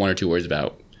maybe 1 or 2 words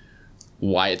about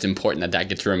why it's important that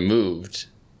gets removed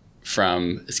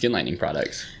from skin lightening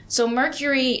products? So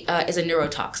mercury is a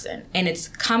neurotoxin, and it's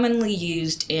commonly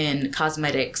used in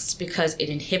cosmetics because it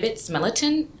inhibits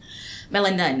melanin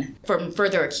from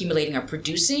further accumulating or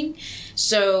producing.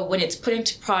 So when it's put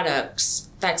into products,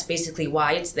 that's basically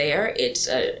why it's there. It's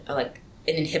like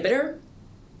an inhibitor.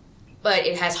 but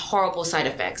it has horrible side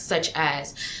effects such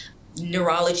as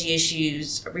neurology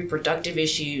issues, reproductive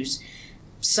issues.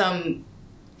 Some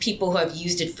people who have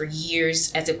used it for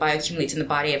years as it bioaccumulates in the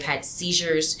body have had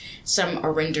seizures. Some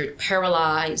are rendered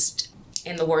paralyzed.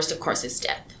 And the worst, of course, is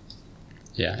death.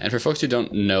 Yeah, and for folks who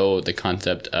don't know the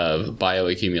concept of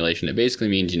bioaccumulation, it basically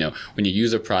means, when you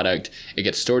use a product, it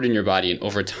gets stored in your body, and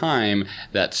over time,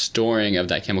 that storing of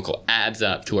that chemical adds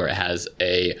up to where it has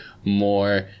a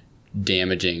more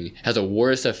damaging, has a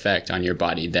worse effect on your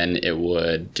body than it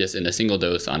would just in a single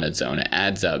dose on its own. It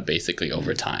adds up basically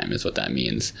over time is what that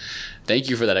means. Thank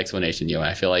you for that explanation, Yo.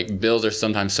 I feel like bills are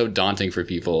sometimes so daunting for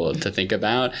people to think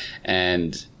about,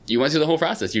 and you went through the whole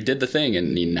process. You did the thing,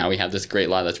 and now we have this great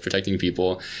law that's protecting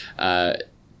people.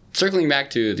 Circling back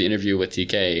to the interview with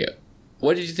TK,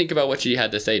 what did you think about what she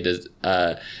had to say? Does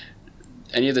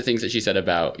any of the things that she said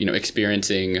about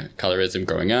experiencing colorism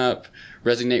growing up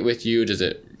resonate with you? Does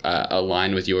it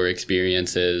align with your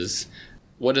experiences?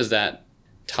 What does that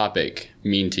topic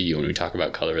mean to you when we talk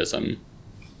about colorism?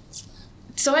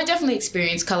 So I definitely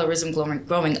experienced colorism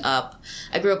growing up.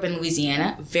 I grew up in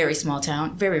Louisiana, very small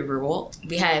town, very rural.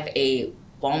 We have a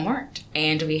Walmart,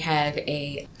 and we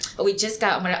just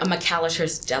got a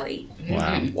McAllister's Deli.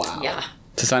 Wow. Yeah.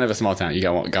 It's a sign of a small town. You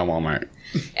got Walmart.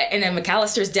 And then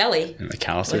McAllister's Deli.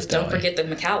 McAllister's Deli. Don't forget the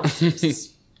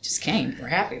McAllisters. Just came. We're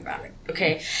happy about it.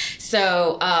 Okay.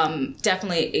 So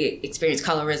definitely experienced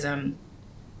colorism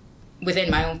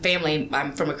within my own family.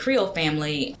 I'm from a Creole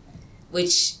family,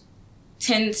 which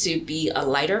tends to be a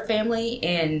lighter family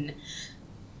in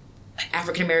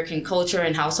African American culture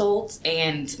and households,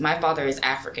 and my father is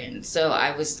African, so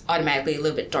I was automatically a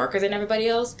little bit darker than everybody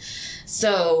else.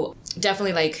 So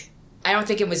definitely, I don't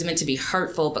think it was meant to be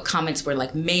hurtful, but comments were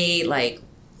made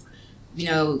we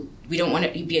don't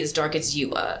want to be as dark as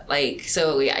you are.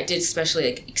 So yeah, I did especially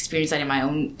experience that in my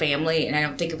own family, and I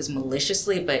don't think it was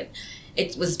maliciously, but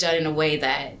it was done in a way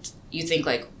that you think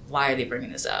why are they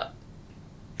bringing this up?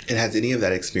 And has any of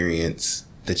that experience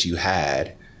that you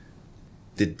had,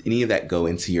 did any of that go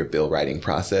into your bill writing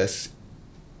process?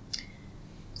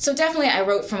 So definitely I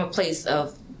wrote from a place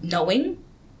of knowing,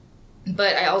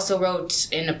 but I also wrote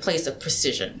in a place of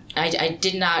precision. I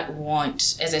did not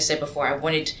want, as I said before, I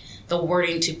wanted the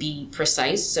wording to be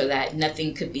precise so that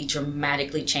nothing could be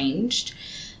dramatically changed,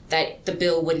 that the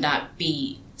bill would not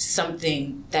be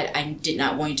something that I did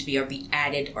not want it to be or be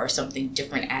added or something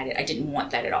different added. I didn't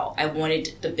want that at all. I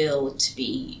wanted the bill to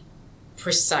be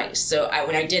precise. So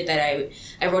when I did that,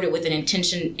 I wrote it with an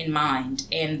intention in mind,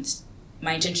 and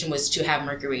my intention was to have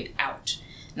mercury out,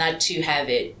 not to have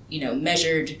it,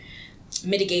 measured,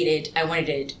 mitigated. I wanted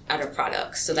it out of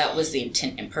products. So that was the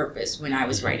intent and purpose when I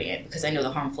was writing it, because I know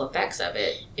the harmful effects of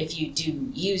it if you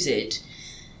do use it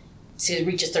to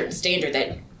reach a certain standard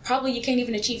that probably you can't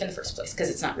even achieve in the first place because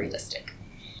it's not realistic.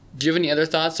 Do you have any other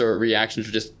thoughts or reactions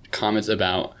or just comments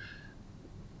about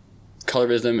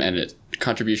colorism and its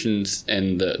contributions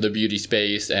in the beauty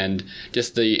space and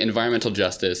just the environmental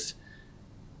justice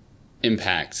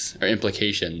impacts or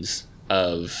implications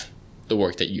of the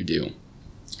work that you do?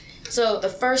 So the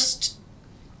first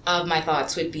of my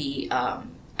thoughts would be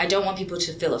I don't want people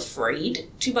to feel afraid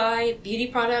to buy beauty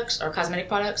products or cosmetic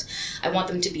products. I want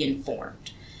them to be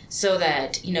informed. So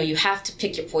that, you have to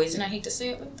pick your poison. I hate to say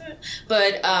it like that.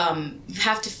 But you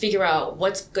have to figure out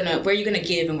where you're going to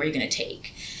give and where you're going to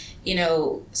take.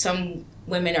 Some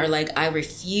women are I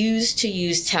refuse to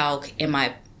use talc in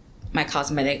my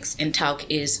cosmetics. And talc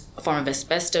is a form of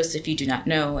asbestos, if you do not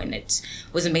know. And it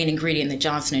was a main ingredient in the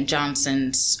Johnson &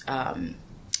 Johnson's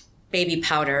baby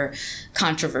powder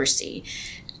controversy.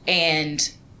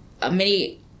 And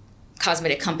many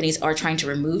cosmetic companies are trying to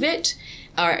remove it.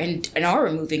 Are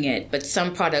removing it, but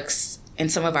some products and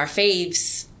some of our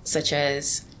faves, such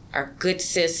as our good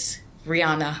sis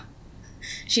Rihanna,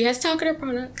 she has talc in her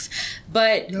products.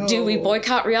 But do we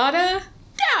boycott Rihanna?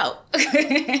 No.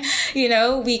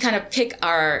 We kind of pick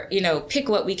pick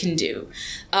what we can do.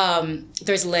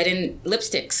 There's lead in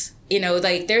lipsticks.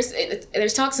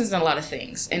 There's toxins in a lot of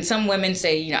things. And some women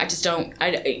say,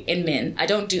 and men, I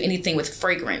don't do anything with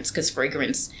fragrance because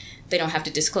fragrance, they don't have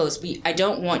to disclose. I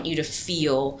don't want you to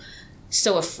feel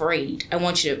so afraid. I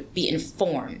want you to be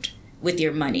informed with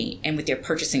your money and with your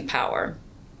purchasing power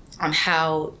on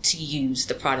how to use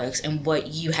the products and what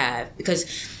you have, because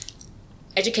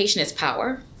education is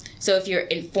power. So if you're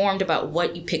informed about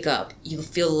what you pick up, you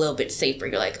feel a little bit safer.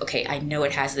 You're like, okay, I know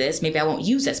it has this. Maybe I won't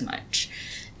use as much.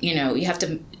 You have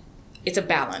to, it's a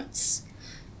balance.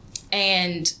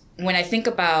 And when I think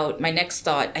about my next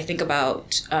thought, I think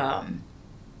about,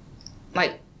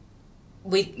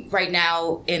 we right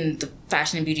now in the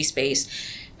fashion and beauty space,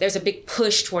 there's a big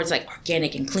push towards like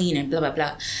organic and clean and blah, blah,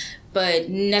 blah. But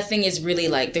nothing is really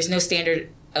like, there's no standard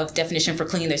of definition for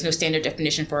clean. There's no standard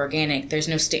definition for organic. There's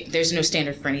no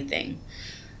standard for anything.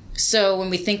 So when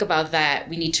we think about that,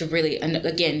 we need to really,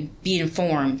 again, be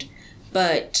informed.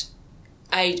 But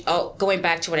going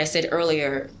back to what I said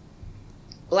earlier,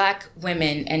 Black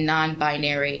women and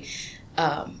non-binary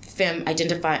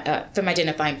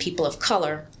femme-identifying people of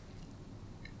color,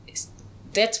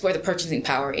 that's where the purchasing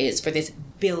power is for this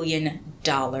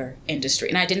billion-dollar industry.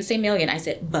 And I didn't say million, I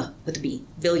said with a B,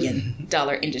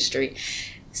 billion-dollar industry.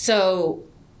 So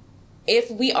if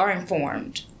we are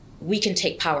informed, we can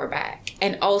take power back.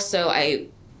 And also,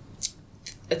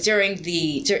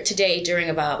 today during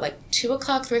about like 2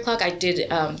 o'clock, 3 o'clock, I did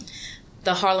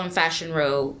the Harlem Fashion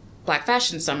Row Black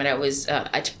Fashion Summit.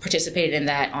 I participated in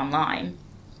that online.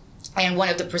 And one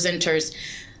of the presenters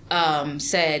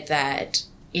said that,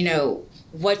 you know,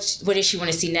 what does she want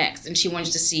to see next? And she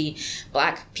wanted to see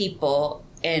Black people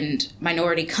and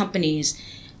minority companies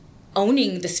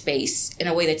owning the space in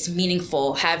a way that's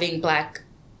meaningful, having Black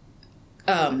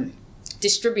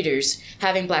distributors,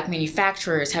 having Black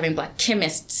manufacturers, having Black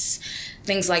chemists,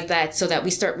 things like that, so that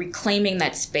we start reclaiming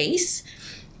that space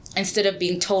instead of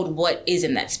being told what is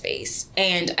in that space.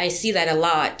 And I see that a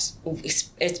lot,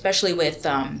 especially with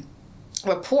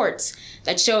reports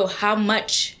that show how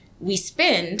much we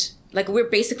spend. Like, we're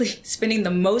basically spending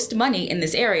the most money in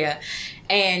this area,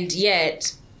 and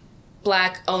yet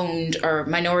Black-owned or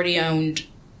minority-owned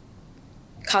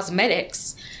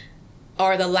cosmetics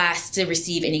are the last to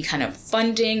receive any kind of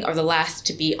funding, or the last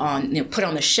to be put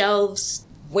on the shelves.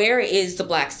 Where is the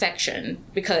Black section?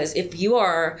 Because if you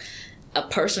are a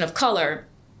person of color,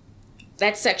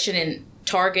 that section in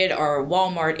Target or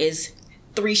Walmart is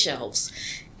 3 shelves,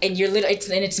 and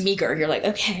it's meager. You're like,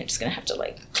 okay, I'm just gonna have to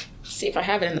like see if I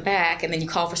have it in the back, and then you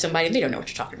call for somebody and they don't know what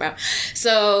you're talking about.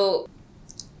 So,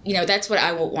 you know, that's what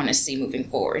I would want to see moving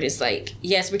forward. Is like,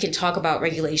 yes, we can talk about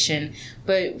regulation,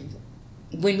 but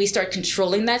when we start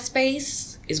controlling that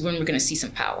space is when we're going to see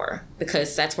some power,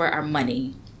 because that's where our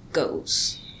money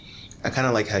goes. I kind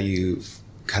of like how you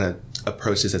kind of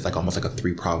approach this as like almost like a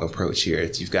 3-prong approach here.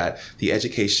 You've got the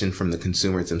education from the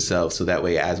consumers themselves, so that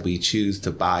way as we choose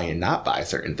to buy and not buy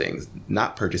certain things,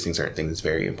 not purchasing certain things is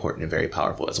very important and very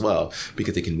powerful as well,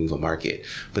 because it can move a market.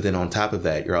 But then on top of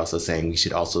that, you're also saying we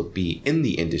should also be in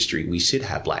the industry. We should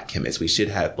have Black chemists. We should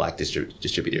have Black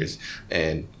distributors,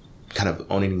 and kind of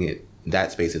owning it,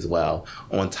 that space as well,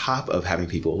 on top of having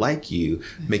people like you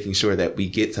making sure that we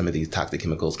get some of these toxic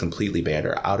chemicals completely banned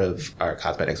or out of our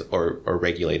cosmetics, or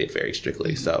regulated very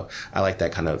strictly. So I like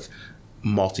that kind of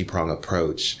multi-pronged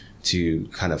approach to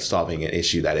kind of solving an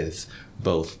issue that is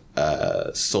both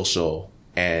social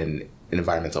and an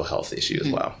environmental health issue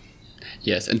as well.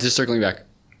 Yes, and just circling back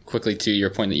quickly to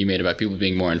your point that you made about people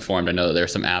being more informed, I know that there are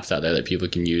some apps out there that people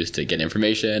can use to get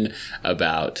information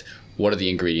about what are the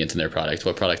ingredients in their products,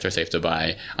 what products are safe to buy.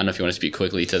 I don't know if you want to speak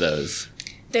quickly to those.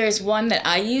 There's one that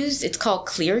I use. It's called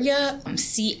Clearya,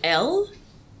 CLEARYA,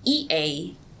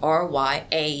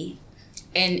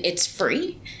 and it's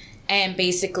free. And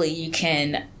basically you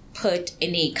can put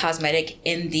any cosmetic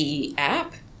in the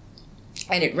app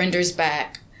and it renders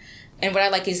back. And what I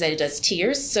like is that it does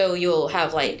tiers. So you'll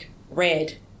have like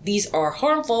red, these are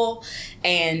harmful,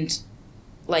 and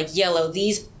like yellow,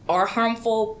 these are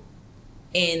harmful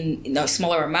in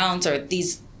smaller amounts, or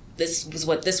this is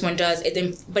what this one does.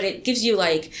 But it gives you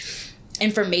like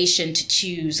information to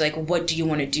choose, like, what do you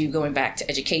want to do, going back to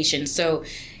education. So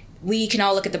we can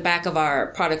all look at the back of our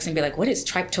products and be like, what is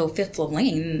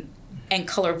tryptophyllane and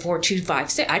color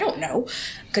 4256? I don't know,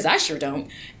 because I sure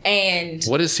don't. And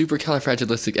what is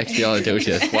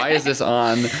supercalifragilisticexpialidocious? Why is this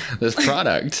on this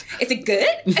product? Is it good?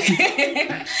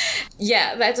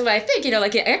 Yeah, that's what I think. You know,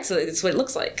 like, excellent. It's what it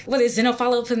looks like. What is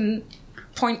xenophilopin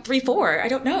 0.34? I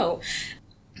don't know.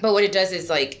 But what it does is,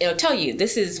 like, it'll tell you,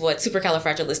 this is what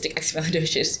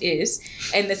supercalifragilisticexpialidocious is,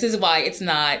 and this is why it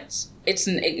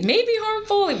may be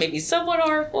harmful, it may be somewhat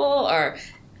harmful, or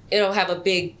it'll have a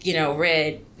big,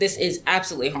 red, this is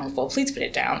absolutely harmful, please put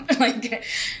it down. Like,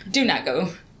 do not go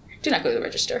to the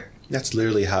register. That's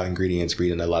literally how ingredients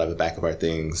read in a lot of the back of our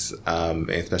things,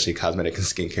 especially cosmetic and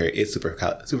skincare. It's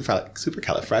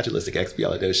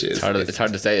supercalifragilisticexpialidocious. It's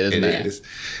hard to say, isn't it? Is.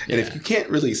 And if you can't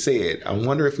really say it, I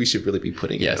wonder if we should really be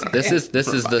putting it on. This is the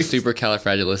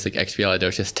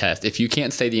supercalifragilisticexpialidocious test. If you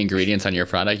can't say the ingredients on your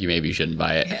product, maybe you shouldn't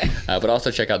buy it. But also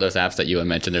check out those apps that you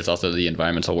mentioned. There's also the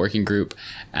Environmental Working Group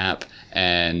app,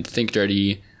 and Think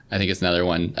Dirty, I think it's another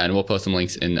one. And we'll post some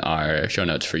links in our show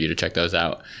notes for you to check those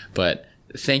out. But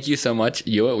thank you so much,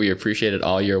 Yua. We appreciated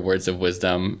all your words of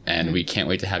wisdom, and we can't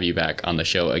wait to have you back on the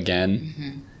show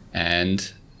again.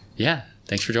 And Yeah.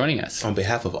 Thanks for joining us. On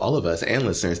behalf of all of us and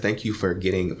listeners, thank you for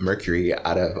getting mercury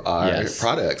out of our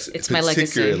products. It's my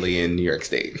legacy. Particularly in New York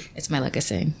State. It's my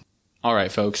legacy. All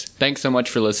right, folks. Thanks so much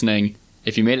for listening.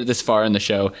 If you made it this far in the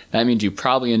show, that means you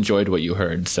probably enjoyed what you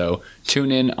heard. So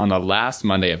tune in on the last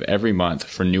Monday of every month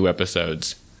for new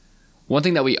episodes. One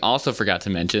thing that we also forgot to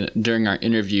mention during our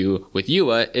interview with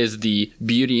Yua is the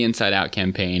Beauty Inside Out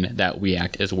campaign that We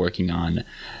Act is working on.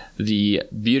 The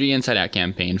Beauty Inside Out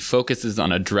campaign focuses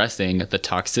on addressing the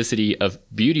toxicity of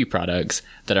beauty products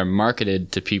that are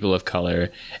marketed to people of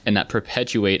color and that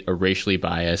perpetuate a racially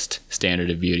biased standard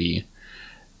of beauty.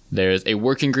 There's a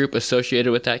working group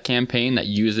associated with that campaign that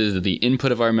uses the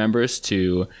input of our members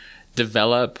to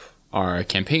develop our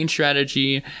campaign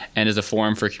strategy and is a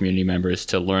forum for community members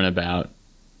to learn about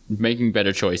making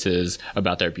better choices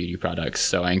about their beauty products.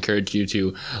 So I encourage you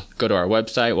to go to our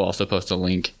website. We'll also post a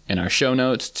link in our show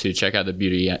notes to check out the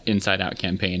Beauty Inside Out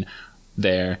campaign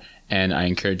there. And I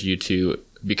encourage you to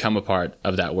become a part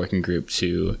of that working group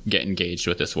to get engaged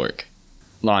with this work.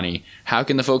 Lonnie, how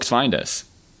can the folks find us?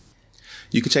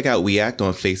 You can check out We Act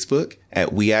on Facebook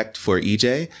at We Act for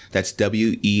EJ. That's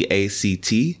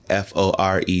WEACTFOREJ.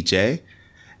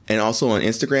 And also on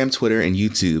Instagram, Twitter, and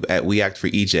YouTube at We Act for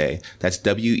EJ. That's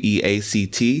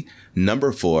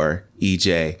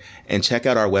WEACT4EJ. And check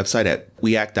out our website at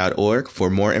weact.org for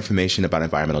more information about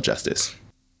environmental justice.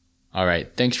 All right.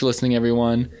 Thanks for listening,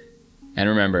 everyone. And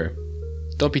remember,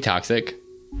 don't be toxic.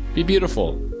 Be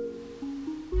beautiful.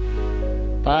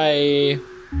 Bye.